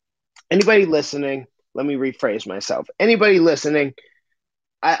 Anybody listening. Let me rephrase myself. Anybody listening,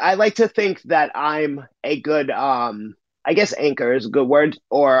 I like to think that I'm a good, I guess anchor is a good word,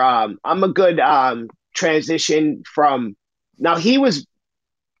 or I'm a good transition from. Now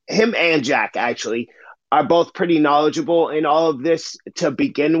him and Jack actually are both pretty knowledgeable in all of this to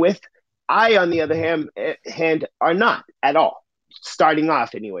begin with. I, on the other hand, are not at all. Starting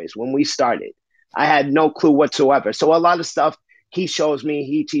off, anyways, when we started, I had no clue whatsoever. So a lot of stuff he shows me,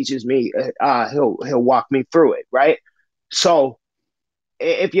 he teaches me, he'll walk me through it, right? So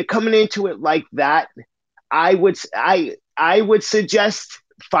if you're coming into it like that, I would suggest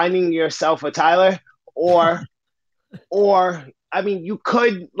finding yourself a Tyler, or I mean, you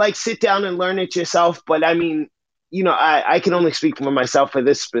could like sit down and learn it yourself, but I mean, I can only speak for myself for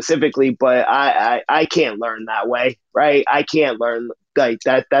this specifically, but I can't learn that way, right? I can't learn like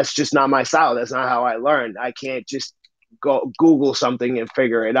that. That's just not my style. That's not how I learn. I can't just go Google something and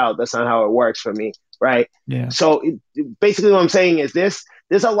figure it out. That's not how it works for me, right? Yeah. So basically what I'm saying is there's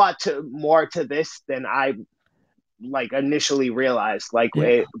a lot more to this than I like initially realized. Like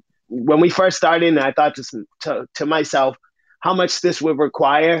when we first started, and I thought to myself, how much this would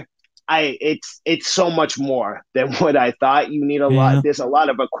require. It's so much more than what I thought. You need a lot. There's a lot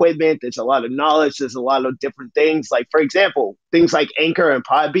of equipment. There's a lot of knowledge. There's a lot of different things. Like, for example, things like Anchor and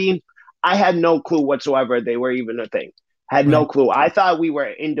Podbean. I had no clue whatsoever they were even a thing. Had no clue. I thought we were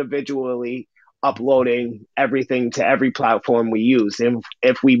individually uploading everything to every platform we use. And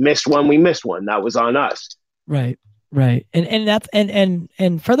if we missed one, we missed one. That was on us. Right. Right. And that's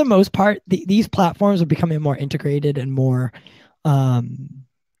and for the most part, these platforms are becoming more integrated and more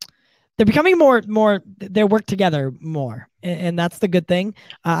they're becoming more they work together more, and that's the good thing.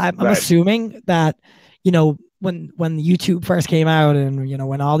 I'm assuming that when YouTube first came out, and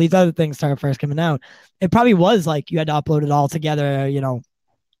when all these other things started first coming out, it probably was like you had to upload it all together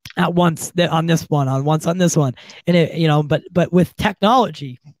at once on this one, on this one, and it but with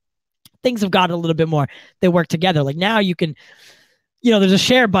technology, things have gotten a little bit more. They work together. Like now you can there's a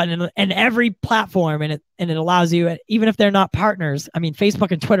share button in every platform, and it allows you, even if they're not partners. I mean,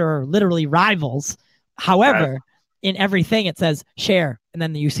 Facebook and Twitter are literally rivals. However, in everything it says share, and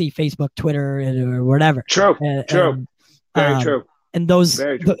then you see Facebook, Twitter, or whatever. True. Very true. And those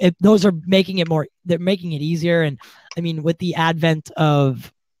are making it more. They're making it easier. And I mean, with the advent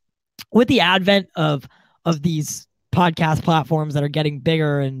of these podcast platforms that are getting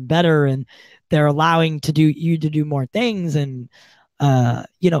bigger and better, and they're allowing you to do more things, and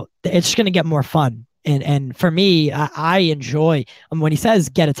it's going to get more fun. And for me, I enjoy when he says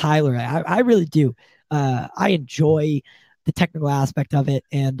get a Tyler. I really do. I enjoy the technical aspect of it,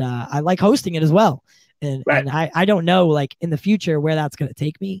 and I like hosting it as well. And I don't know, like in the future, where that's going to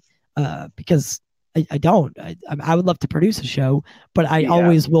take me, because I don't. I would love to produce a show, but I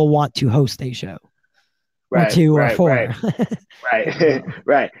always will want to host a show. Or two or four.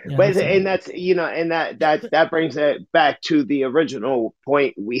 Right. But and that's and that brings it back to the original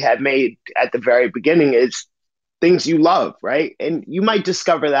point we had made at the very beginning, is things you love, right? And you might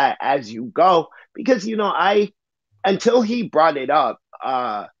discover that as you go, because until he brought it up,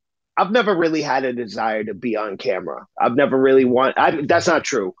 I've never really had a desire to be on camera. I've never really that's not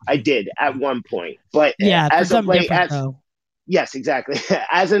true. I did at one point, but as of late, yes, exactly.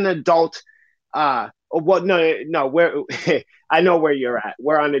 As an adult, well, no. I know where you're at.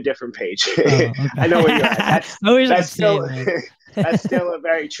 We're on a different page. Oh, okay. I know where you're at. That's still That's still a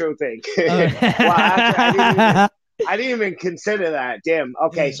very true thing. Well, actually, Oh. I didn't even consider that. Damn.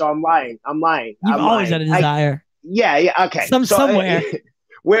 Okay, so I'm lying. You've I'm always lying. had a desire. Yeah, yeah. Okay. So Somewhere.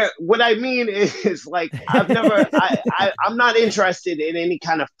 where what I mean is like I'm not interested in any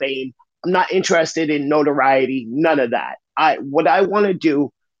kind of fame. I'm not interested in notoriety. None of that. I what I want to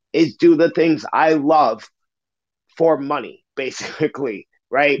do is do the things I love for money, basically.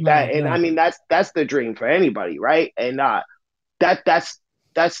 Right. That Right, and I right. mean that's the dream for anybody, right? And that that's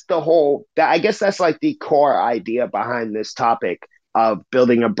the whole that I guess that's like the core idea behind this topic of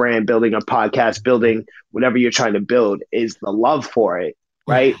building a brand, building a podcast, building whatever you're trying to build is the love for it,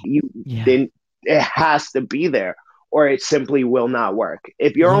 Yeah. right? You Yeah. then it has to be there or it simply will not work.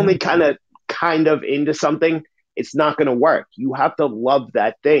 If you're Yeah. only kind of into something, it's not going to work. You have to love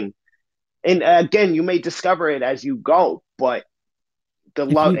that thing. And again, you may discover it as you go, but the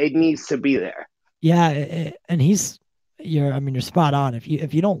If love you it needs to be there. Yeah, and I mean, you're spot on. If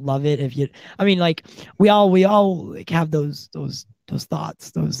you don't love it, if you, I mean, like we all like have those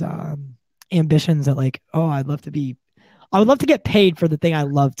thoughts, those ambitions that like, oh, I would love to get paid for the thing I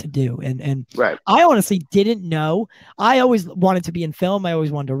love to do. And Right. I honestly didn't know. I always wanted to be in film. I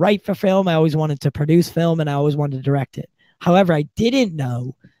always wanted to write for film. I always wanted to produce film, and I always wanted to direct it. However, I didn't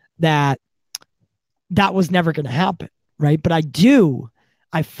know that that was never going to happen, right? But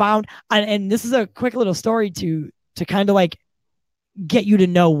I found, and this is a quick little story to kind of like get you to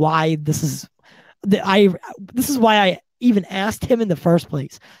know why this is why I even asked him in the first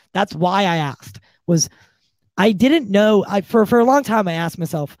place. That's why I asked. Was I didn't know. For a long time I asked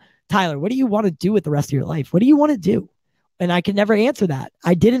myself, Tyler, what do you want to do with the rest of your life? What do you want to do? And I could never answer that.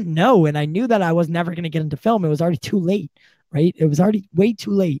 I didn't know, and I knew that I was never going to get into film. It was already too late, right? It was already way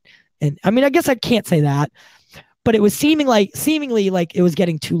too late. And I mean, I guess I can't say that, but it was seemingly like it was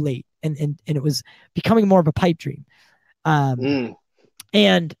getting too late, and it was becoming more of a pipe dream. Mm.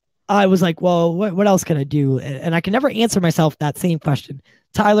 And I was like, well, what else can I do? And I can never answer myself that same question.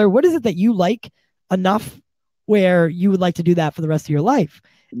 Tyler, what is it that you like enough where you would like to do that for the rest of your life?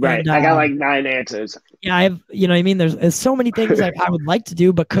 Right. And I got like 9 answers. yeah, I have, you know what I mean? There's so many things I would like to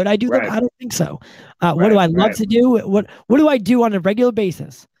do, but could I do them? Right. I don't think so. What do Right. I love Right. to do? What do I do on a regular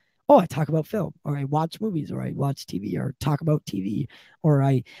basis? Oh, I talk about film, or I watch movies, or I watch TV, or talk about TV, or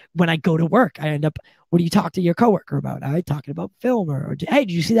when I go to work, I end up, what do you talk to your coworker about? I talking about film, or hey,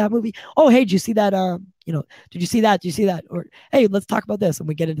 did you see that movie? Oh, hey, did you see that? Did you see that? Did you see that? Or hey, let's talk about this, and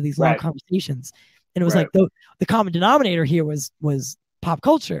we get into these long Right. conversations. And it was Right. like the common denominator here was pop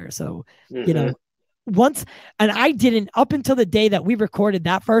culture. So you know, once, and I didn't, up until the day that we recorded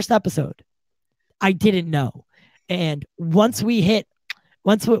that first episode, I didn't know. And once we hit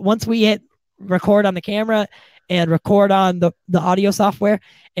record on the camera and record on the audio software,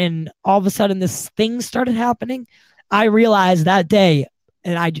 and all of a sudden this thing started happening, I realized that day,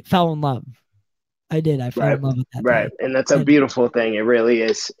 and I fell in love. I did. I fell Right. in love with that Right. day. And that's a And beautiful thing. It really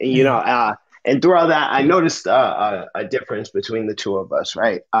is. And, you yeah, know, and through all that, I noticed a difference between the two of us,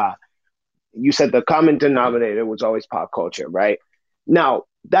 right? You said the common denominator was always pop culture, right? Now,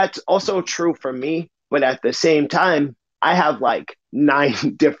 that's also true for me, but at the same time, I have like 9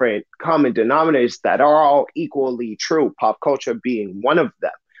 different common denominators that are all equally true, pop culture being one of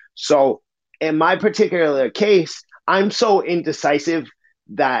them. So, in my particular case, I'm so indecisive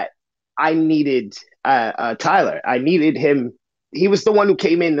that I needed Tyler. I needed him. He was the one who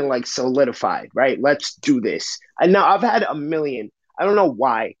came in and like solidified, right? Let's do this. And now I've had a million. I don't know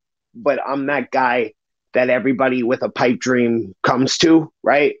why, but I'm that guy that everybody with a pipe dream comes to,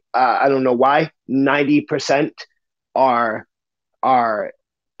 right? I don't know why. 90% are are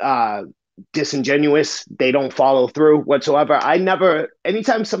disingenuous. They don't follow through whatsoever. I never.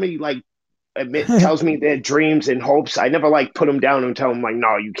 Anytime somebody like tells me their dreams and hopes, I never like put them down and tell them like,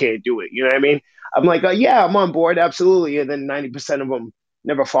 no, you can't do it. You know what I mean? I'm like, yeah, I'm on board, absolutely. And then 90% of them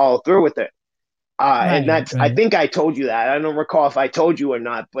never follow through with it. And right, that's, I right. think I told you that. I don't recall if I told you or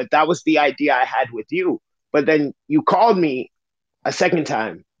not, but that was the idea I had with you. But then you called me a second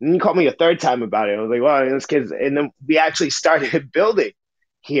time, and you called me a third time about it. I was like, well, this kid's, and then we actually started building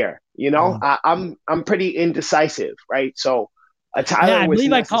here. You know, Mm. I'm pretty indecisive, right? So a Yeah, Tyler I was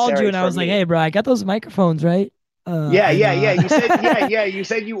believe I called you necessary and I for was like, me. hey, bro, I got those microphones, right? Yeah, And yeah, yeah. You said, yeah, yeah. You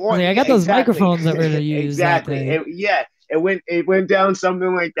said you I was want, like, I yeah, got those exactly, microphones that we're gonna use that exactly. day. Yeah, it went down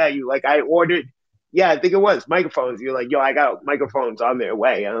something like that. You like, I ordered. Yeah, I think it was microphones. You're like, yo, I got microphones on their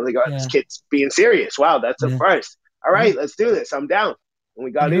way. And I'm like, oh, this Yeah, kid's being serious. Wow, that's a yeah, first. All yeah. right, let's do this. I'm down. And we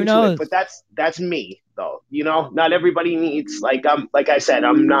And got who into it. But knows? that's me though. You know, not everybody needs like I said,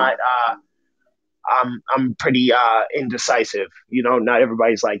 I'm not I'm pretty indecisive. You know, not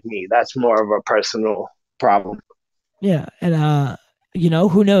everybody's like me. That's more of a personal problem. Yeah. And,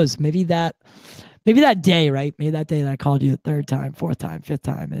 who knows? Maybe that day, right? Maybe that day that I called you the third time, fourth time, fifth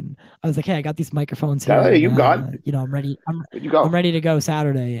time. And I was like, hey, I got these microphones here. Hey, you got? I'm ready. Where'd you I'm go? ready to go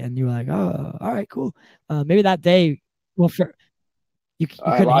Saturday. And you were like, oh, all right, cool. Maybe that day, well, you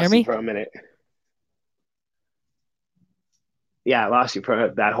I couldn't hear lost you me? for a minute. Yeah, I lost you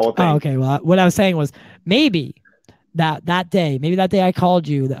for that whole Oh, thing. okay. Well, what I was saying was maybe maybe that day I called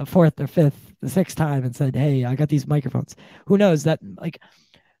you the fourth or fifth, the sixth time and said, hey, I got these microphones. Who knows that, like,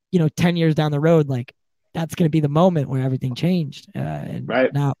 10 years down the road, like that's going to be the moment where everything changed. And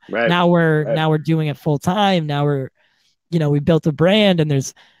Right, right, now right. we're doing it full time. Now we built a brand and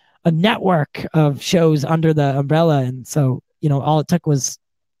there's a network of shows under the umbrella. And so, all it took was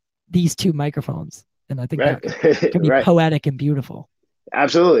these two microphones. And I think Right, that could be right. poetic and beautiful.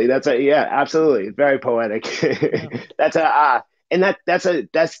 Absolutely. Yeah, absolutely. Very poetic. Yeah. That's and that's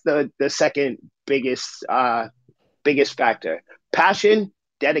the second biggest factor. Passion,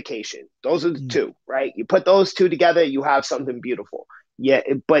 dedication. Those are the two, right? You put those two together, you have something beautiful. Yeah,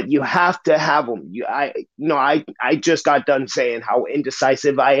 but you have to have them. I just got done saying how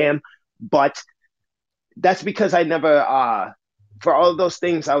indecisive I am, but that's because I never for all of those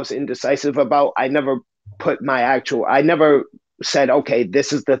things I was indecisive about, I never said, okay,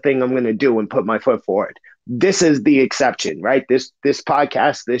 this is the thing I'm going to do and put my foot forward. This is the exception, right? This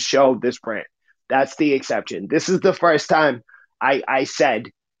podcast, this show, this brand. That's the exception. This is the first time I said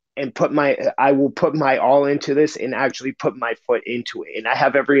and I will put my all into this and actually put my foot into it. And I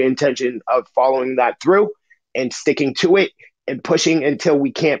have every intention of following that through and sticking to it and pushing until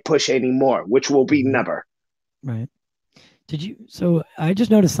we can't push anymore, which will be never. Right. So I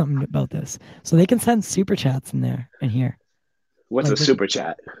just noticed something about this. So they can send super chats in there and here. What's Like a super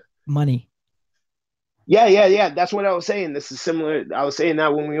chat? Money. Yeah. That's what I was saying. This is similar. I was saying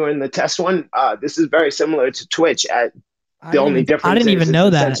that when we were in the test one. This is very similar to Twitch. The only I difference didn't is even it's know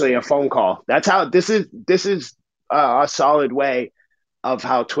that. essentially a phone call. That's how this is. This is a solid way of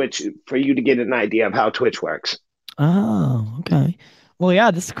how Twitch, for you to get an idea of how Twitch works. Oh, okay. Well,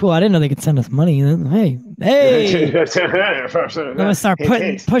 yeah, this is cool. I didn't know they could send us money. Hey, I'm gonna start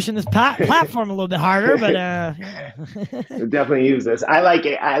pushing this platform a little bit harder, but definitely use this. I like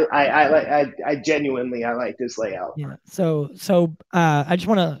it. I genuinely like this layout. Yeah. So I just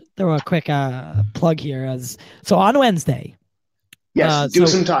want to throw a quick plug here so on Wednesday. Yes, do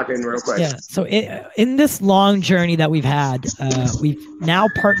some talking real quick. Yeah. So in this long journey that we've had, we now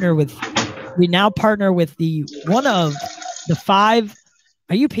partner with the one of the 5.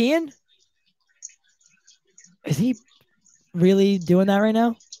 Are you peeing? Is he really doing that right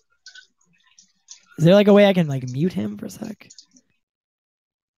now? Is there like a way I can like mute him for a sec?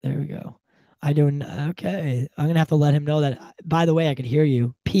 There we go. Okay. I'm gonna have to let him know that. By the way, I could hear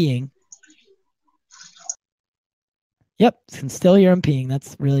you peeing. Yep, can still hear him peeing.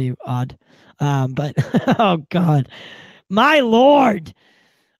 That's really odd. But oh god, my lord.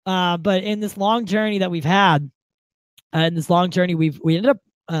 But in this long journey that we've had, we ended up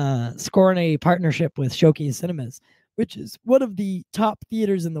scoring a partnership with Showcase Cinemas, which is one of the top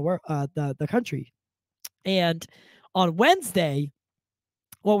theaters in the world, the country. And on Wednesday,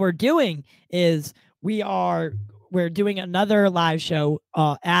 what we're doing is we're doing another live show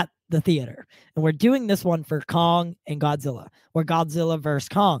at the theater, and we're doing this one for Kong and Godzilla, or Godzilla versus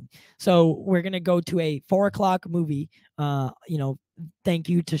Kong. So we're gonna go to a 4:00 movie. Thank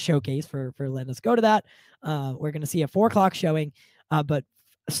you to Showcase for letting us go to that. We're gonna see a 4:00 showing, but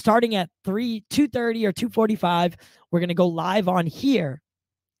starting at 2:30 or 2:45, we're gonna go live on here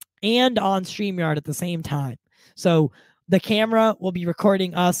and on StreamYard at the same time. So the camera will be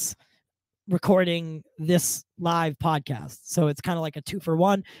recording us recording this live podcast. So it's kind of like a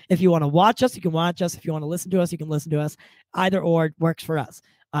 2-for-1. If you want to watch us, you can watch us. If you want to listen to us, you can listen to us. Either or works for us.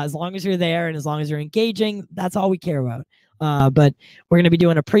 As long as you're there and as long as you're engaging, that's all we care about. But we're going to be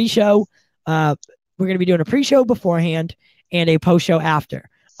doing a pre-show. We're going to be doing a pre-show beforehand and a post-show after.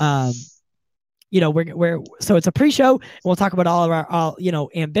 So it's a pre-show, and we'll talk about all of our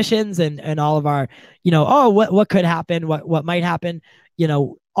ambitions and all of our what could happen, what might happen,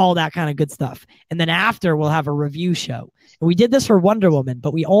 all that kind of good stuff. And then after, we'll have a review show. And we did this for Wonder Woman,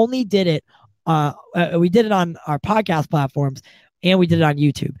 but we only did it we did it on our podcast platforms, and we did it on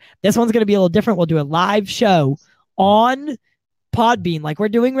YouTube. This one's going to be a little different. We'll do a live show on Podbean like we're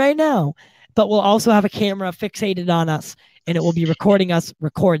doing right now, but we'll also have a camera fixated on us, and it will be recording us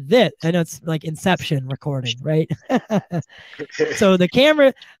record this. I know it's like Inception recording, right? So the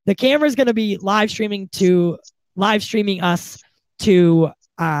camera is going to be live streaming us to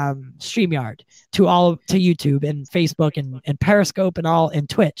StreamYard, to YouTube and Facebook and Periscope and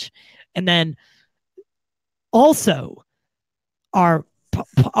Twitch. And then Also, our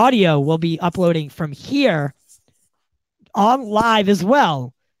audio will be uploading from here on live as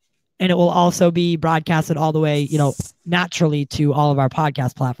well. And it will also be broadcasted all the way, naturally to all of our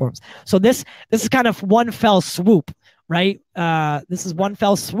podcast platforms. So this is kind of one fell swoop, right? This is one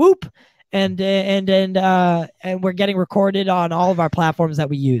fell swoop, and we're getting recorded on all of our platforms that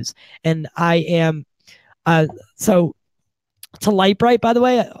we use. And I am so to Lightbright, by the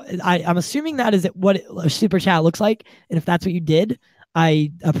way, I'm assuming that is what a super chat looks like, and if that's what you did,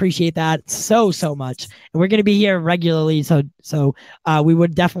 I appreciate that so much. And we're going to be here regularly, so we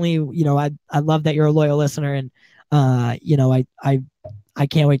would definitely, I love that you're a loyal listener, and I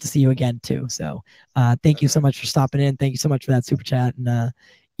can't wait to see you again too. So thank you so much for stopping in. Thank you so much for that super chat, and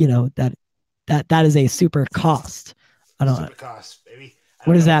that is a super cost. I don't super cost, baby.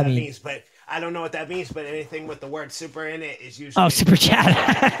 What does that mean? Means, but I don't know what that means, but anything with the word super in it is usually super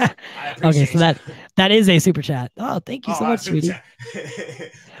chat. Okay, so that is a super chat. Oh, thank you so much, sweetie.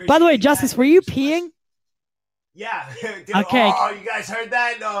 By the way, Justice, were you peeing? Yeah. Dude, okay. Oh, you guys heard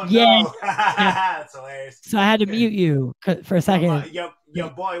that? No, yeah. No. That's hilarious. So I had to mute you for a second. Your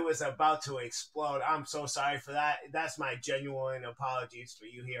boy was about to explode. I'm so sorry for that. That's my genuine apologies for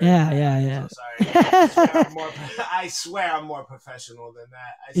you here. Yeah. I'm so sorry. I swear I'm more professional than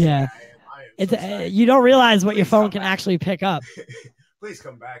that. I am so sorry. You don't realize what your phone can actually pick up. Please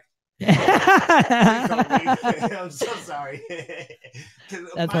come back. I'm so sorry.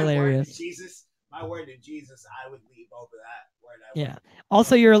 That's hilarious. My word to Jesus, I would leave over that word. Yeah.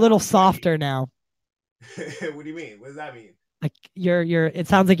 Also, you're a little softer now. What do you mean? What does that mean? Like you're. It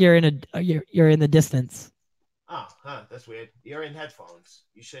sounds like you're in the distance. Oh, that's weird. You're in headphones.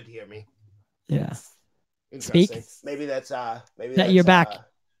 You should hear me. Yeah. Speak. Maybe that's you're back.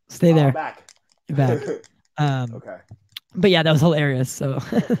 Stay there. I'm back. You're back. Okay. But yeah, that was hilarious. So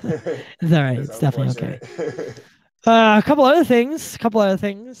it's all right. It's definitely okay. A couple other things.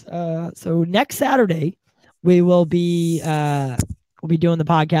 So next Saturday, we will be doing the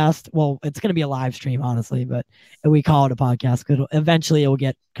podcast. Well, it's going to be a live stream, honestly, but we call it a podcast because eventually it will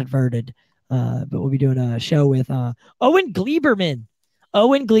get converted. But we'll be doing a show with Owen Gleiberman.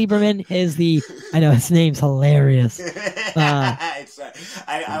 Owen Gleiberman is I know his name's hilarious. I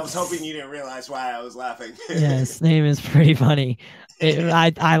was hoping you didn't realize why I was laughing. Yeah, his name is pretty funny.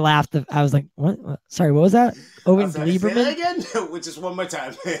 I laughed. I was like, what? Sorry, what was that? Owen Gleiberman? Say that again? Just one more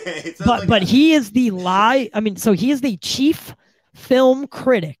time. But he is so he is the chief film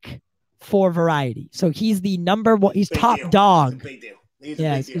critic for Variety. So he's the number one. He's top dog.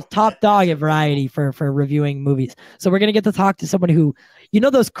 He's top dog at Variety for reviewing movies. So we're gonna get to talk to someone who,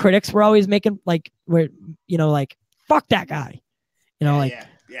 those critics were always making like fuck that guy,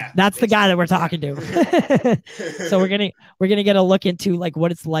 that's the guy that we're talking to. So we're gonna get a look into like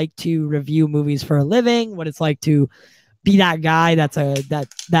what it's like to review movies for a living, what it's like to be that guy that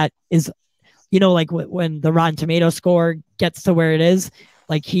is, like when the Rotten Tomato score gets to where it is,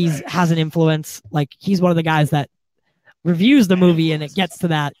 like has an influence, like he's one of the guys that reviews the movie and it gets to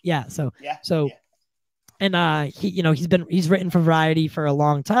that. And he's written for Variety for a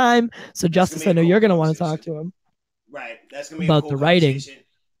long time. So Justice, I know you're gonna want to talk to him. Right. That's gonna be about the writing.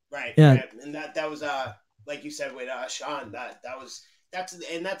 Right. Yeah. Right. And that was like you said with Sean,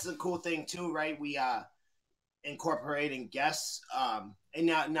 that's the cool thing too, right? We incorporating guests. And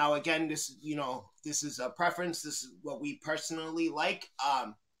now again, this is a preference. This is what we personally like.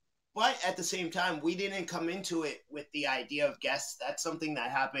 But at the same time, we didn't come into it with the idea of guests. That's something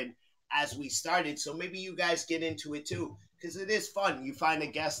that happened as we started. So maybe you guys get into it too, because it is fun. You find a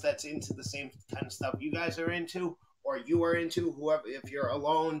guest that's into the same kind of stuff you guys are into, or you are into, whoever, if you're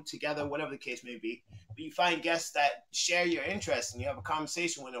alone, together, whatever the case may be. But you find guests that share your interests and you have a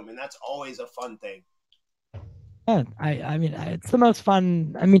conversation with them, and that's always a fun thing. Yeah, I mean, it's the most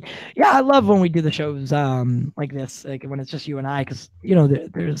fun. I mean, yeah, I love when we do the shows like this, like when it's just you and I, because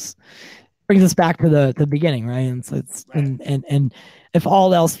there's brings us back to the beginning, right? And so it's right. and if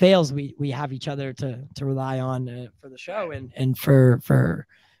all else fails, we have each other to rely on for the show, and for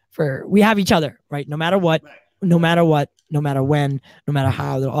we have each other, right? No matter what, right. No matter what, no matter when, no matter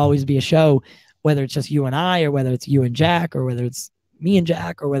how, there'll always be a show, whether it's just you and I, or whether it's you and Jack, or whether it's me and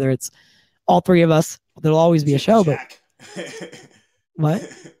Jack, or whether it's all three of us. There'll always be a show, Jack. But what?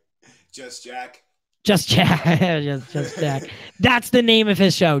 Just Jack. Just Jack. just Jack. That's the name of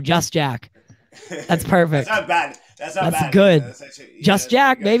his show, Just Jack. That's perfect. That's not bad. That's good. That's actually, Just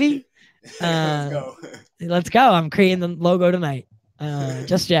Jack, baby. Let's go. Let's go. I'm creating the logo tonight.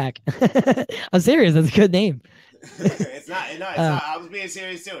 Just Jack. I'm serious. That's a good name. It's not. I was being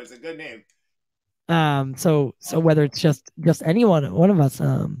serious too. It's a good name. So whether it's just anyone, one of us,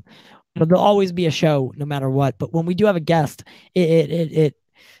 there'll always be a show no matter what. But when we do have a guest, it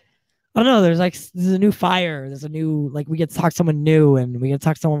I don't know. There's a new fire. There's a new like we get to talk to someone new and we get to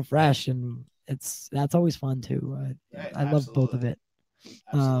talk to someone fresh, and that's always fun too. I love both of it.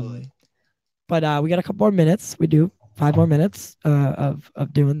 Absolutely. But we got a couple more minutes. We do 5 more minutes of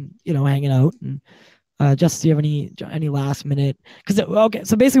doing hanging out and just do you have any last minute? Because okay,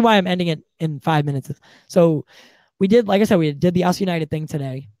 so basically why I'm ending it in 5 minutes is so we did like I said we did the Us United thing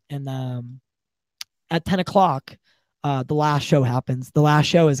today, and at 10 o'clock. The last show happens. The last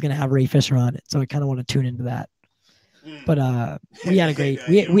show is gonna have Ray Fisher on it, so I kind of want to tune into that. But we had a great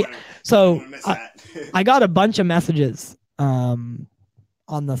I got a bunch of messages on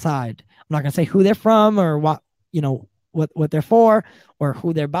the side. I'm not gonna say who they're from or what what they're for or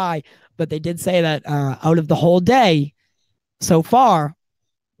who they're by, but they did say that out of the whole day so far,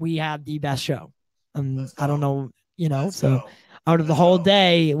 we had the best show. I don't know, so out of the whole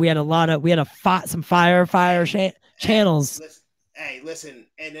day, we had some fire channels. Hey, listen,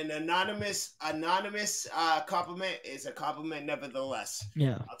 and an anonymous compliment is a compliment nevertheless.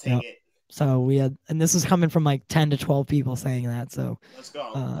 Yeah, I'll take it. So we had, and this is coming from like 10 to 12 people saying that. So let's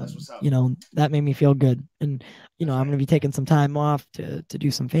go. That's what's up. That made me feel good. And, I'm going to be taking some time off to do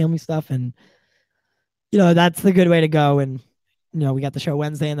some family stuff. And, that's the good way to go. And, we got the show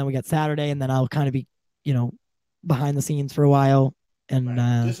Wednesday and then we got Saturday, and then I'll kind of be, behind the scenes for a while. And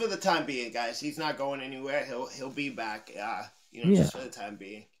just for the time being, guys, he's not going anywhere. He'll be back. Just for the time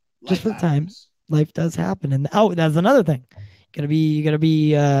being. Just for the time, life does happen. And that's another thing. You gotta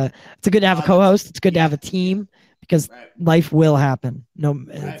be. It's good to have a co-host. It's good to have a team because life will happen. No,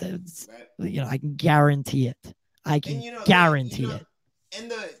 I can guarantee it. I can guarantee it.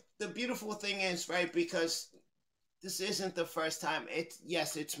 And the beautiful thing is, right, because this isn't the first time.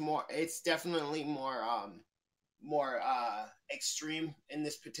 It's definitely more extreme in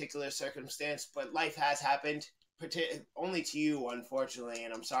this particular circumstance, but life has happened only to you, unfortunately,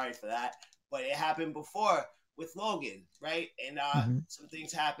 and I'm sorry for that, but it happened before with Logan, right? And some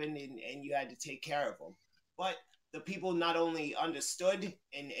things happened and you had to take care of them, but the people not only understood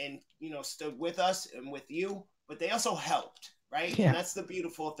and stood with us and with you, but they also helped, right? And that's the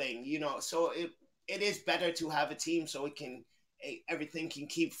beautiful thing, so it is better to have a team so everything can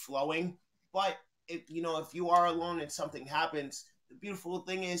keep flowing. But if you are alone and something happens, the beautiful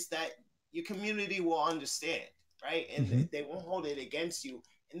thing is that your community will understand, right? And they won't hold it against you,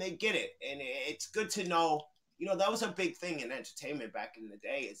 and they get it. And it's good to know, that was a big thing in entertainment back in the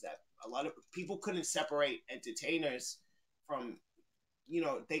day, is that a lot of people couldn't separate entertainers from,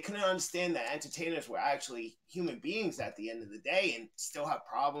 they couldn't understand that entertainers were actually human beings at the end of the day and still have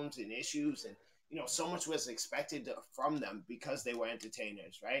problems and issues. And, so much was expected from them because they were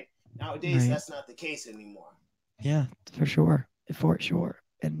entertainers, right? Nowadays, that's not the case anymore. Yeah, for sure.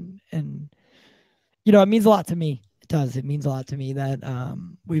 And it means a lot to me. It does. It means a lot to me that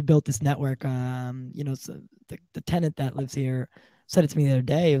we've built this network. So the tenant that lives here said it to me the other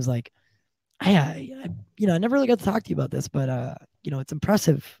day. It was like, I never really got to talk to you about this, but it's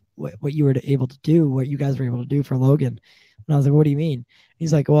impressive what you were able to do, what you guys were able to do for Logan. And I was like, what do you mean?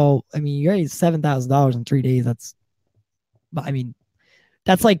 He's like, well, I mean, you raised $7,000 in 3 days. That's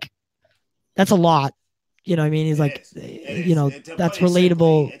a lot. You know what I mean? He's that's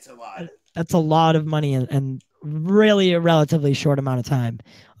relatable. It's a lot. That's a lot of money and really a relatively short amount of time.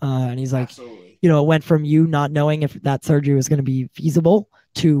 And he's like, absolutely. It went from you not knowing if that surgery was going to be feasible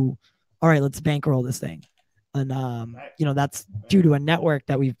to, all right, let's bankroll this thing. And, that's due to a network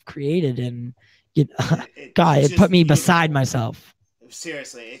that we've created. And, it put me beside myself.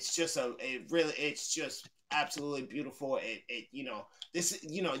 Seriously, it's just it's just absolutely beautiful.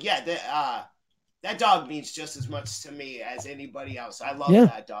 That dog means just as much to me as anybody else. I love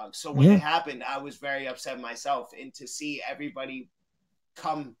that dog. So when it happened, I was very upset myself. And to see everybody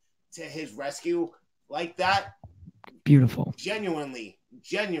come to his rescue like that, beautiful. Genuinely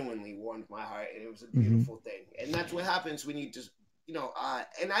warmed my heart, and it was a beautiful thing. And that's what happens when you just,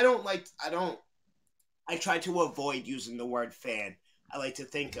 and I try to avoid using the word fan. I like to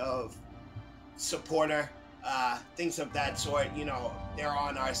think of supporter, things of that sort. They're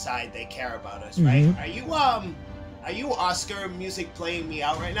on our side. They care about us, right? Are you Oscar music playing me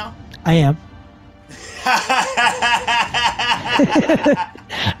out right now? I am.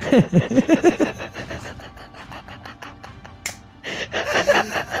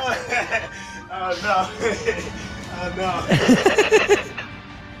 Oh no. Oh no.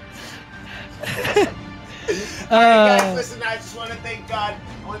 Guys, listen, I just want to thank God.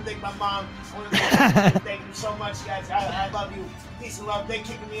 I want to thank my mom. I want to thank you so much, guys. I love you. Peace and love. They're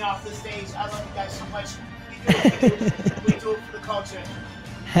kicking me off the stage. I love you guys so much. We do it for the culture.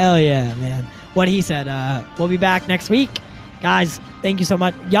 Hell yeah, man. What he said. We'll be back next week. Guys, thank you so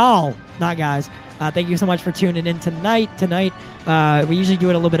much. Y'all, not guys. Thank you so much for tuning in tonight. We usually do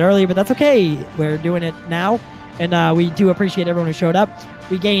it a little bit earlier, but that's okay. We're doing it now. And we do appreciate everyone who showed up.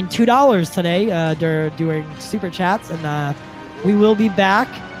 We gained $2 today during Super Chats. And we will be back.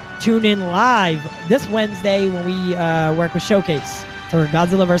 Tune in live this Wednesday when we work with Showcase for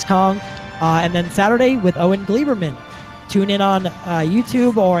Godzilla vs. Kong. And then Saturday with Owen Gleiberman. Tune in on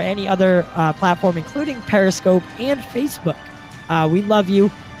YouTube or any other platform, including Periscope and Facebook. We love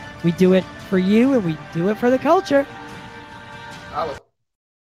you. We do it for you, and we do it for the culture.